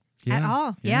all. At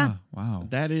all, yeah. Wow.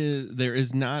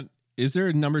 Is there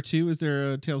a number 2? Is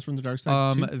there a Tales from the Dark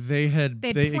Side 2?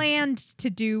 They planned to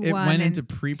do it one. went and into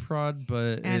pre-prod,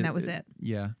 but and that was it.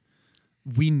 Yeah.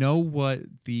 We know what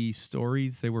the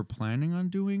stories they were planning on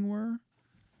doing were.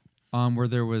 Where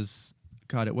there was,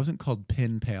 God, it wasn't called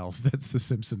Pin Pals. That's The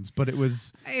Simpsons, but it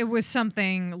was. It was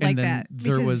something like then that.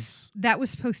 there because was- that was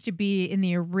supposed to be in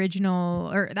the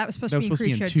original, or that was supposed to be in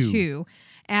Creepshow 2,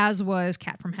 as was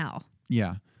Cat from Hell.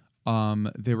 Yeah.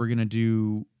 They were gonna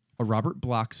do a Robert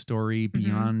Bloch story,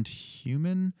 Beyond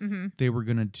Human. Mm-hmm. They were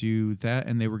gonna do that,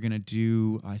 and they were gonna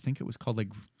do, I think it was called like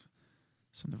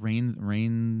something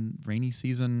rainy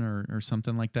season or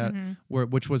something like that,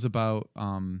 which was about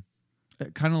kind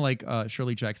of like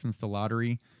Shirley Jackson's The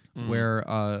Lottery, where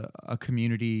a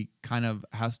community kind of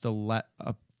has to let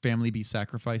a family be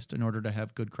sacrificed in order to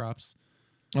have good crops.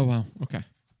 Oh, wow. Okay.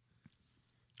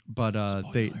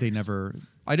 But they never.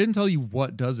 I didn't tell you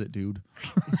what does it, dude.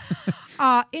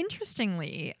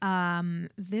 Interestingly,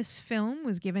 this film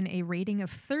was given a rating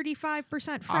of 35%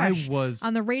 fresh I was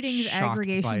on the ratings shocked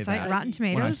aggregation by site that Rotten when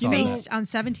I Tomatoes, saw based that. on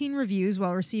 17 reviews,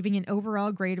 while receiving an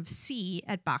overall grade of C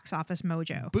at Box Office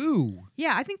Mojo. Boo.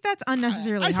 Yeah, I think that's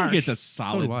unnecessarily I harsh. think it's a So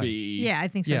solid do I. B. Yeah, I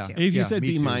think so Yeah. too. If you Yeah, said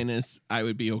me B too. minus, I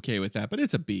would be okay with that, but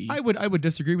it's a B. I would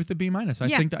disagree with the B minus. I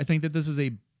Yeah. think that this is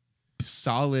a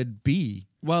solid B.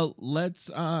 Well, let's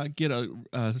get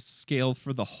a scale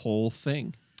for the whole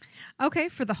thing. Okay,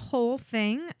 for the whole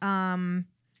thing,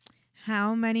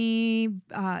 how many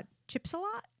Chips a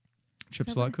Lot?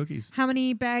 Chips a lot cookies. How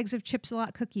many bags of Chips a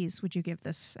Lot cookies would you give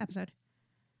this episode?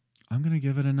 I'm gonna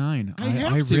give it a 9. I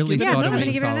have to really give it a thought it nine. was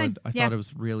I'm gonna give it a solid. 9. I Yeah. thought it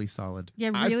was really solid.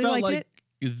 Yeah, I really felt liked like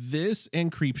it. this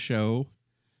and Creepshow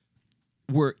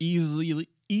were easily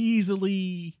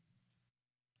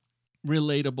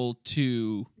relatable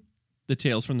to the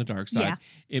Tales from the Dark Side. Yeah.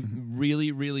 It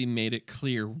really, really made it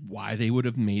clear why they would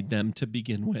have made them to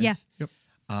begin with. Yeah. Yep.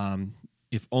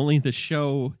 If only the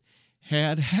show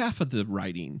had half of the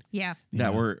writing Yeah.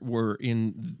 that Yeah. were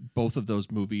in both of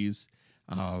those movies,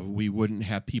 we wouldn't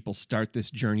have people start this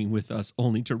journey with us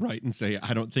only to write and say,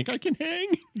 I don't think I can hang.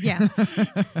 Yeah.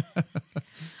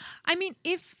 I mean,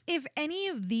 if any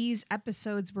of these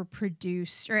episodes were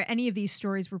produced, or any of these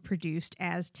stories were produced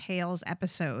as Tales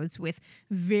episodes with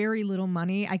very little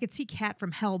money, I could see Cat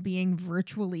from Hell being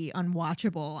virtually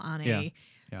unwatchable on a,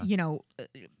 Yeah.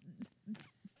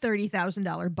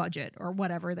 $30,000 budget or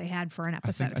whatever they had for an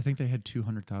episode. I think they had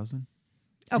 200,000.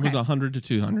 It was 100 to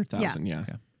 200,000. Yeah.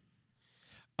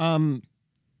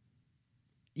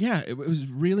 Yeah, it was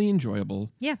really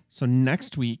enjoyable. Yeah. So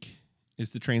next week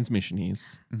is the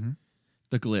Transmissionies, Mhm.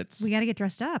 the Glitz, We got to get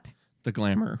dressed up. the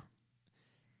Glamour.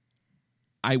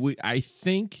 I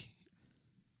think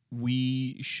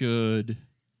we should.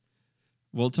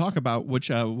 We'll talk about what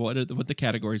the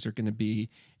categories are going to be,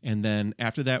 and then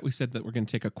after that, we said that we're going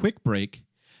to take a quick break.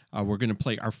 We're going to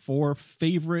play our 4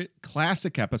 favorite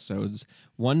classic episodes,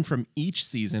 one from each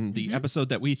season, the episode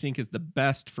that we think is the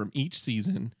best from each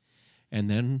season, and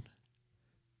then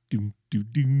you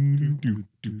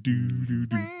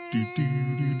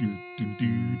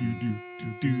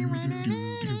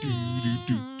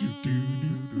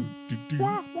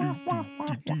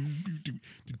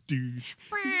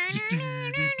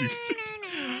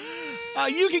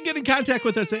can get in contact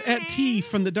with us at T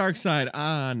from the Dark Side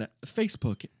on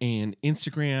Facebook and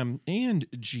Instagram and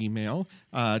Gmail,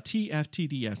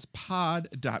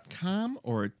 tftdspod.com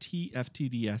or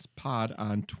tftdspod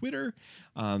on Twitter.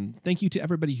 Thank you to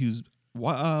everybody who's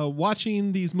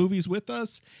watching these movies with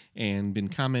us and been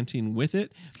commenting with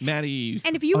it. Maddie.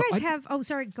 And if you guys have... Oh,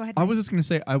 sorry. Go ahead. I was just going to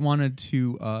say, I wanted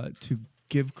to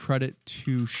give credit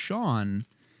to Sean.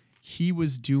 He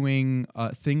was doing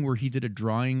a thing where he did a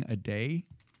drawing a day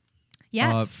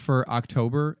for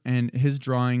October, and his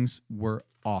drawings were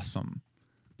awesome.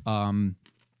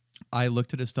 I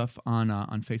looked at his stuff on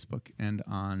Facebook and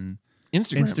on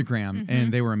Instagram,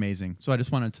 and they were amazing. So I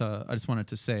just wanted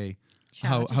to say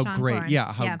how great,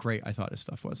 great I thought his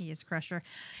stuff was. He is a crusher.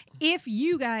 If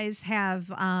you guys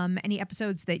have any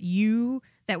episodes that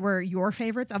were your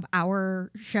favorites of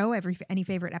our show, any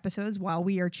favorite episodes, while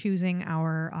we are choosing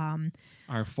our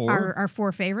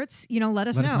 4 favorites, let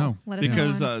us know. Let us know.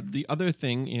 Because the other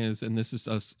thing is, and this is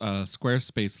a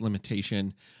Squarespace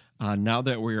limitation, now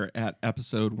that we're at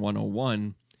episode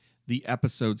 101, the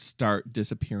episodes start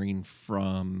disappearing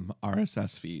from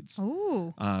RSS feeds.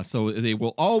 Ooh. So they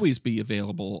will always be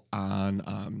available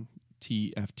on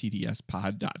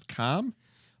tftdspod.com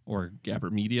or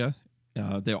Gabber Media.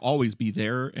 They'll always be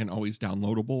there and always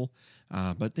downloadable,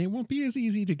 but they won't be as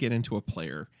easy to get into a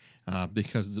player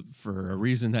because for a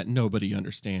reason that nobody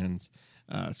understands,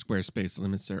 Squarespace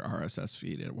limits their RSS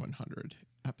feed at 100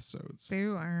 episodes.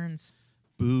 Boo earns.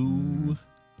 Boo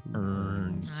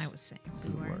earns. I was saying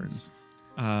boo earns.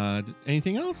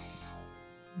 Anything else?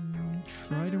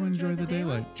 Try to enjoy the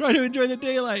daylight. Try to enjoy the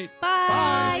daylight.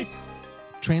 Bye.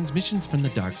 Transmissions from the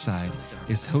Dark Side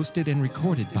is hosted and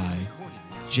recorded by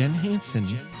Jen Hansen,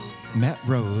 Matt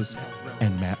Rose,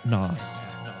 and Matt Noss.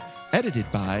 Edited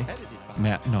by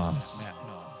Matt Noss.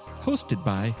 Hosted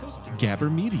by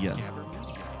Gabber Media.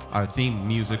 Our theme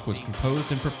music was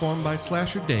composed and performed by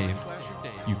Slasher Dave.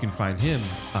 You can find him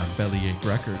on Bellyache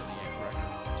Records.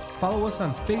 Follow us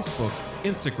on Facebook,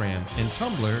 Instagram, and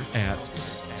Tumblr at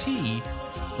T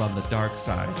from the Dark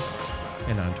Side,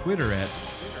 and on Twitter at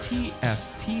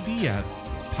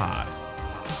TFTDSPod.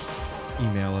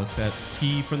 Email us at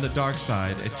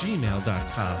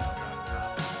tfromthedarkside@gmail.com.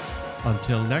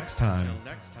 Until next time,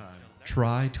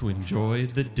 try to enjoy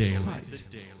the daylight.